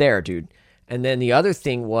right there, dude. And then the other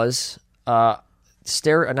thing was, not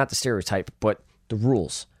the stereotype, but the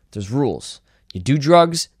rules. There's rules. You do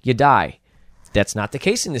drugs, you die. That's not the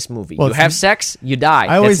case in this movie. Well, you have sex, you die.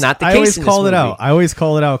 That's not the I case always in this call movie. it out. I always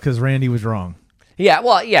call it out because Randy was wrong. Yeah,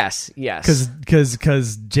 well, yes.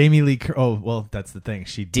 Because Jamie Lee. Oh, well, that's the thing.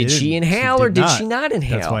 Did she inhale or did she not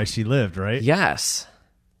inhale? That's why she lived, right? Yes.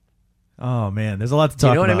 Oh man, there's a lot to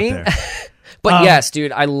talk about. You know what I mean? There. But yes,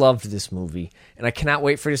 dude, I loved this movie, and I cannot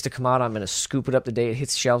wait for this to come out. I'm going to scoop it up the day it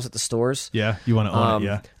hits shelves at the stores. Yeah, you want to own it,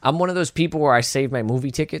 yeah. I'm one of those people where I save my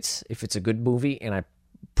movie tickets if it's a good movie, and I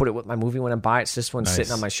put it with my movie when I buy it. So this one's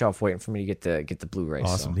sitting on my shelf waiting for me to get the Blu-ray.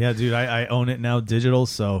 Awesome. So. Yeah, dude, I own it now digital,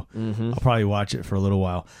 so I'll probably watch it for a little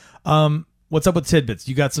while. What's up with tidbits?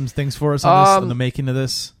 You got some things for us on this, on the making of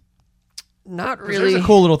this? Not really. There's a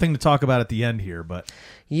cool little thing to talk about at the end here, but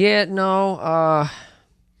yeah, no.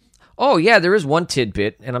 Oh yeah, there is one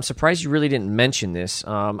tidbit, and I'm surprised you really didn't mention this.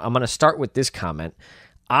 I'm going to start with this comment.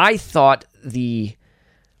 I thought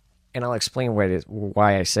and I'll explain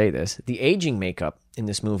why I say this. The aging makeup in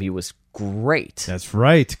this movie was great. That's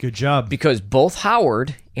right. Good job. Because both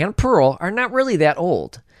Howard and Pearl are not really that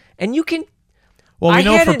old. And you can... Well, we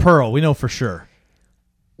know for Pearl. We know for sure.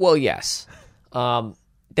 Well, yes.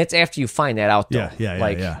 That's after you find that out, though.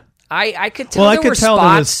 Yeah. I could tell I there could were tell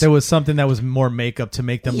spots... there was something that was more makeup to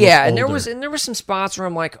make them look and older. there were some spots where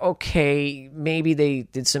I'm like, okay, maybe they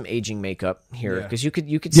did some aging makeup here, because you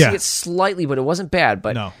could see it slightly, but it wasn't bad.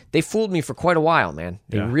 But they fooled me for quite a while, man.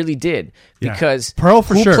 They really did, because Pearl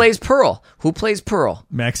for sure. Who plays Pearl? Who plays Pearl?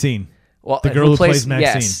 Maxine. Well, the girl who plays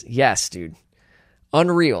Maxine. Yes, dude.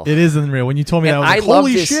 Unreal. It is unreal. When you told me that, I was like, love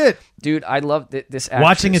holy this, shit, dude! I love this. Actress.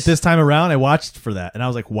 Watching it this time around, I watched for that, and I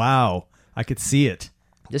was like, wow, I could see it.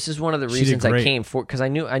 This is one of the reasons I came for, because I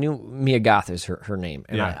knew Mia Goth is her name,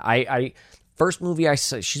 and I first movie I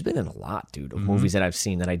saw, she's been in a lot, dude, of movies that I've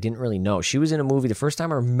seen that I didn't really know. She was in a movie. The first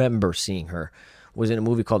time I remember seeing her was in a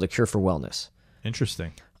movie called The Cure for Wellness.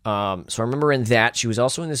 Interesting. So I remember in that. She was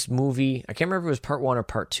also in this movie. I can't remember if it was part 1 or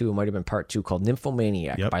part 2. It might have been part 2, called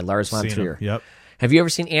Nymphomaniac by Lars von Trier. Yep. Have you ever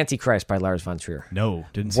seen Antichrist by Lars von Trier? No,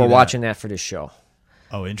 didn't see We're that. watching that for this show.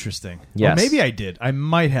 Oh, interesting. Yes. Well, maybe I did. I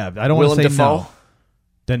might have. I don't want to say Dafoe? no.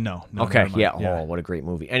 Then no. Okay, yeah. Oh, what a great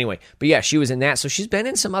movie. Anyway, but yeah, she was in that. So she's been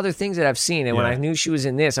in some other things that I've seen. And when I knew she was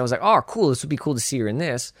in this, I was like, oh, cool. This would be cool to see her in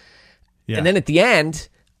this. Yeah. And then at the end,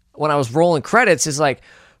 when I was rolling credits, it's like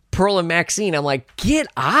Pearl and Maxine. I'm like, get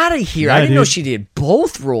out of here. Yeah, I didn't know she did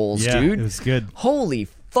both roles, dude. It was good. Holy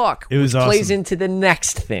fuck. It was which awesome. Plays into the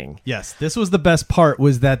next thing. Yes, this was the best part,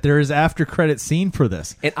 was that there is after credit scene for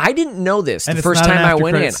this. And I didn't know this and the first time I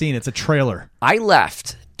went in. Scene. It's a trailer. I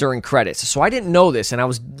left during credits, so I didn't know this, and I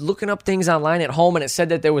was looking up things online at home, and it said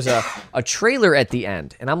that there was a trailer at the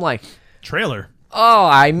end, and I'm like, trailer? Oh,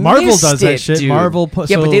 Marvel missed does it, that shit. Dude. Marvel, but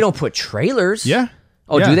they don't put trailers. Yeah.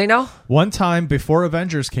 Oh, do they now? One time before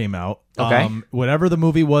Avengers came out, whatever the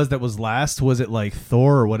movie was that was last, was it like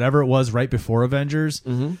Thor or whatever it was right before Avengers?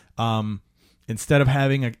 Instead of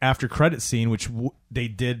having an after credit scene, which they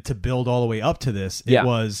did to build all the way up to this, it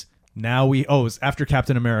was it was after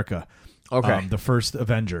Captain America. Okay. The first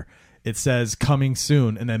Avenger. It says coming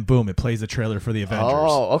soon, and then boom, it plays the trailer for the Avengers.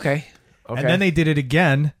 Oh, okay. And then they did it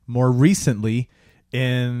again more recently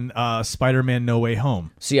in Spider-Man No Way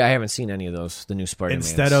Home. See, I haven't seen any of those, the new Spider-Man.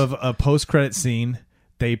 Instead of a post-credit scene,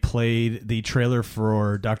 they played the trailer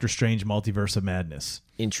for Doctor Strange Multiverse of Madness.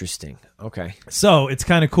 Interesting. Okay. So it's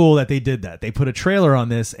kind of cool that they did that. They put a trailer on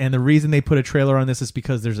this, and the reason they put a trailer on this is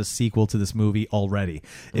because there's a sequel to this movie already.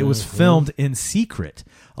 It was filmed in secret.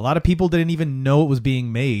 A lot of people didn't even know it was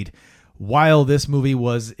being made while this movie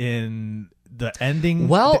was in the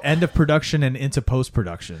end of production and into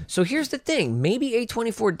post-production. So here's the thing. Maybe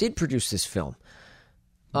A24 did produce this film.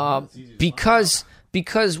 Because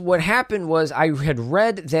what happened was I had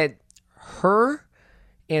read that her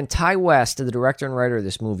and Ty West, the director and writer of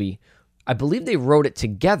this movie, I believe they wrote it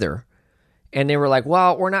together, and they were like,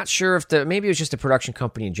 well, we're not sure if maybe it was just a production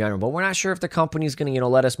company in general, but we're not sure if the company's going to,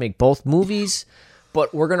 let us make both movies,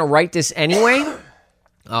 but we're going to write this anyway.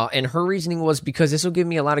 And her reasoning was because this will give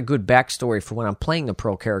me a lot of good backstory for when I'm playing the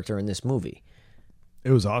Pearl character in this movie.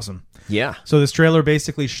 It was awesome. Yeah. So this trailer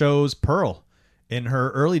basically shows Pearl in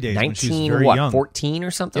her early days when she was very young. 14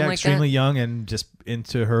 or something like that? Extremely young and just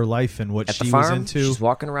into her life and what At she the farm, was into. She's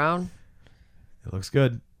walking around. It looks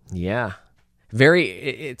good. Yeah.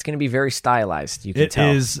 It's going to be very stylized, you can tell.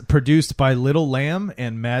 It is produced by Little Lamb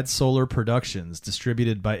and Mad Solar Productions,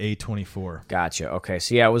 distributed by A24. Gotcha. Okay.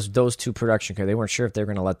 So yeah, it was those two production companies. They weren't sure if they were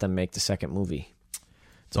going to let them make the second movie.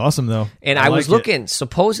 It's awesome, though. And I was looking,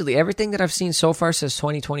 supposedly, everything that I've seen so far says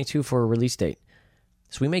 2022 for a release date.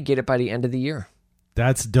 So we may get it by the end of the year.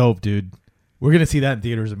 That's dope, dude. We're going to see that in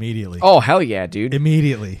theaters immediately. Oh, hell yeah, dude.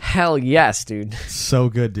 Immediately. Hell yes, dude. So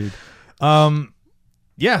good, dude.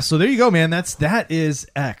 Yeah, so there you go, man. That is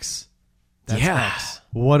X. That's X.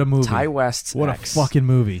 What a movie. Ty West's What X. a fucking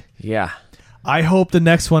movie. Yeah. I hope the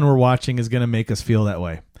next one we're watching is going to make us feel that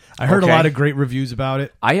way. I heard a lot of great reviews about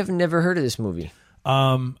it. I have never heard of this movie.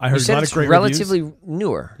 I heard a lot of great relatively reviews.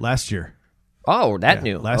 newer. Last year. Oh,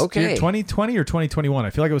 new. Last year, 2020 or 2021.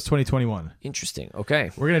 I feel like it was 2021. Interesting.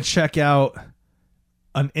 Okay. We're going to check out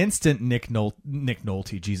an instant Nick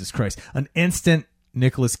Nolte, Jesus Christ. An instant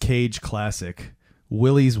Nicolas Cage classic,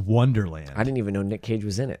 Willy's Wonderland. I didn't even know Nick Cage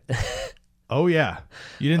was in it. Oh, yeah.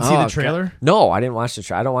 You didn't see the trailer? God. No, I didn't watch the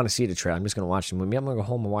trailer. I don't want to see the trailer. I'm just going to watch the movie. I'm going to go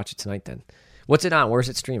home and watch it tonight then. What's it on? Where's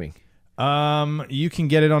it streaming? You can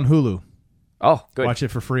get it on Hulu. Oh, good. Watch it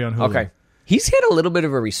for free on Hulu. Okay. He's had a little bit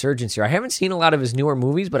of a resurgence here. I haven't seen a lot of his newer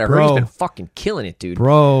movies, but I heard he's been fucking killing it, dude.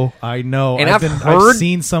 Bro, I know. And I've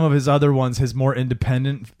seen some of his other ones, his more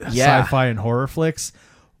independent sci-fi and horror flicks.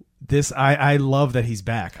 I love that he's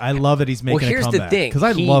back. I love that he's making a comeback. Here's the thing. Because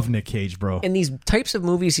I love Nick Cage, bro. And these types of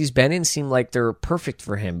movies he's been in seem like they're perfect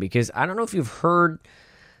for him because I don't know if you've heard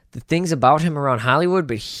the things about him around Hollywood,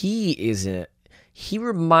 but he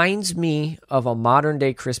reminds me of a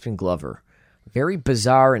modern-day Crispin Glover. Very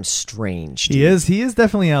bizarre and strange. Dude. He is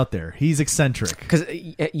definitely out there. He's eccentric. Because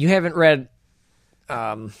you haven't read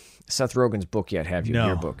Seth Rogen's book yet, have you? No.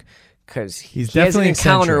 Your book. Because he definitely has an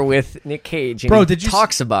encounter eccentric. with Nick Cage, and he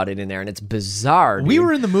talks about it in there, and it's bizarre. Dude. We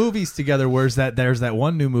were in the movies together. There's that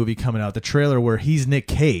one new movie coming out, the trailer where he's Nick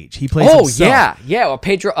Cage. He plays himself. yeah. Well,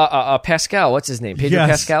 Pedro Pascal. What's his name? Pedro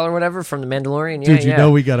Pascal or whatever from The Mandalorian. Dude, you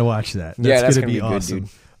know we got to watch that. That's gonna be awesome. Good,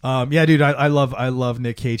 dude. Yeah, dude, I love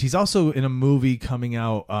Nick Cage. He's also in a movie coming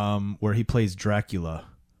out where he plays Dracula.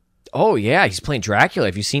 Oh yeah, he's playing Dracula.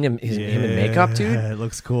 Have you seen him in makeup, dude? Yeah, it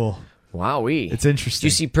looks cool. Wowee. It's interesting.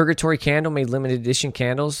 Did you see Purgatory Candle made limited edition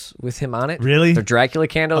candles with him on it? Really? The Dracula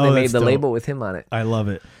candle, they made the label with him on it. I love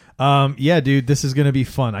it. Yeah, dude, this is going to be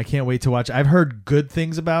fun. I can't wait to watch. I've heard good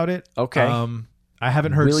things about it. Okay. I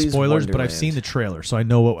haven't heard Willy's spoilers, but I've Wonderland. seen the trailer, so I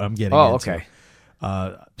know what I'm getting Oh, into. okay.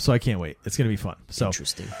 So I can't wait. It's going to be fun. So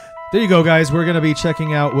Interesting. There you go, guys. We're going to be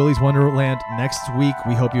checking out Willy's Wonderland next week.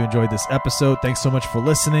 We hope you enjoyed this episode. Thanks so much for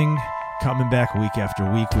listening. Coming back week after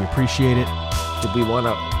week. We appreciate it. Did we want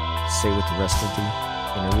to say what the rest of the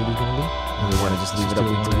interlude is going to be? Or do we want to just leave it up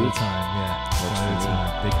do week one to at week? a time. Yeah, Works one at a for me.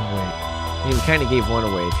 time. They can wait. I mean, we kind of gave one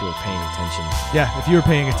away if you were paying attention. Yeah, if you were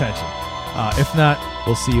paying attention. If not,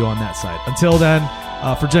 we'll see you on that side. Until then,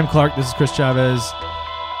 for Jim Clark, this is Chris Chavez.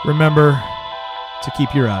 Remember to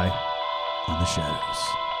keep your eye on the shadows.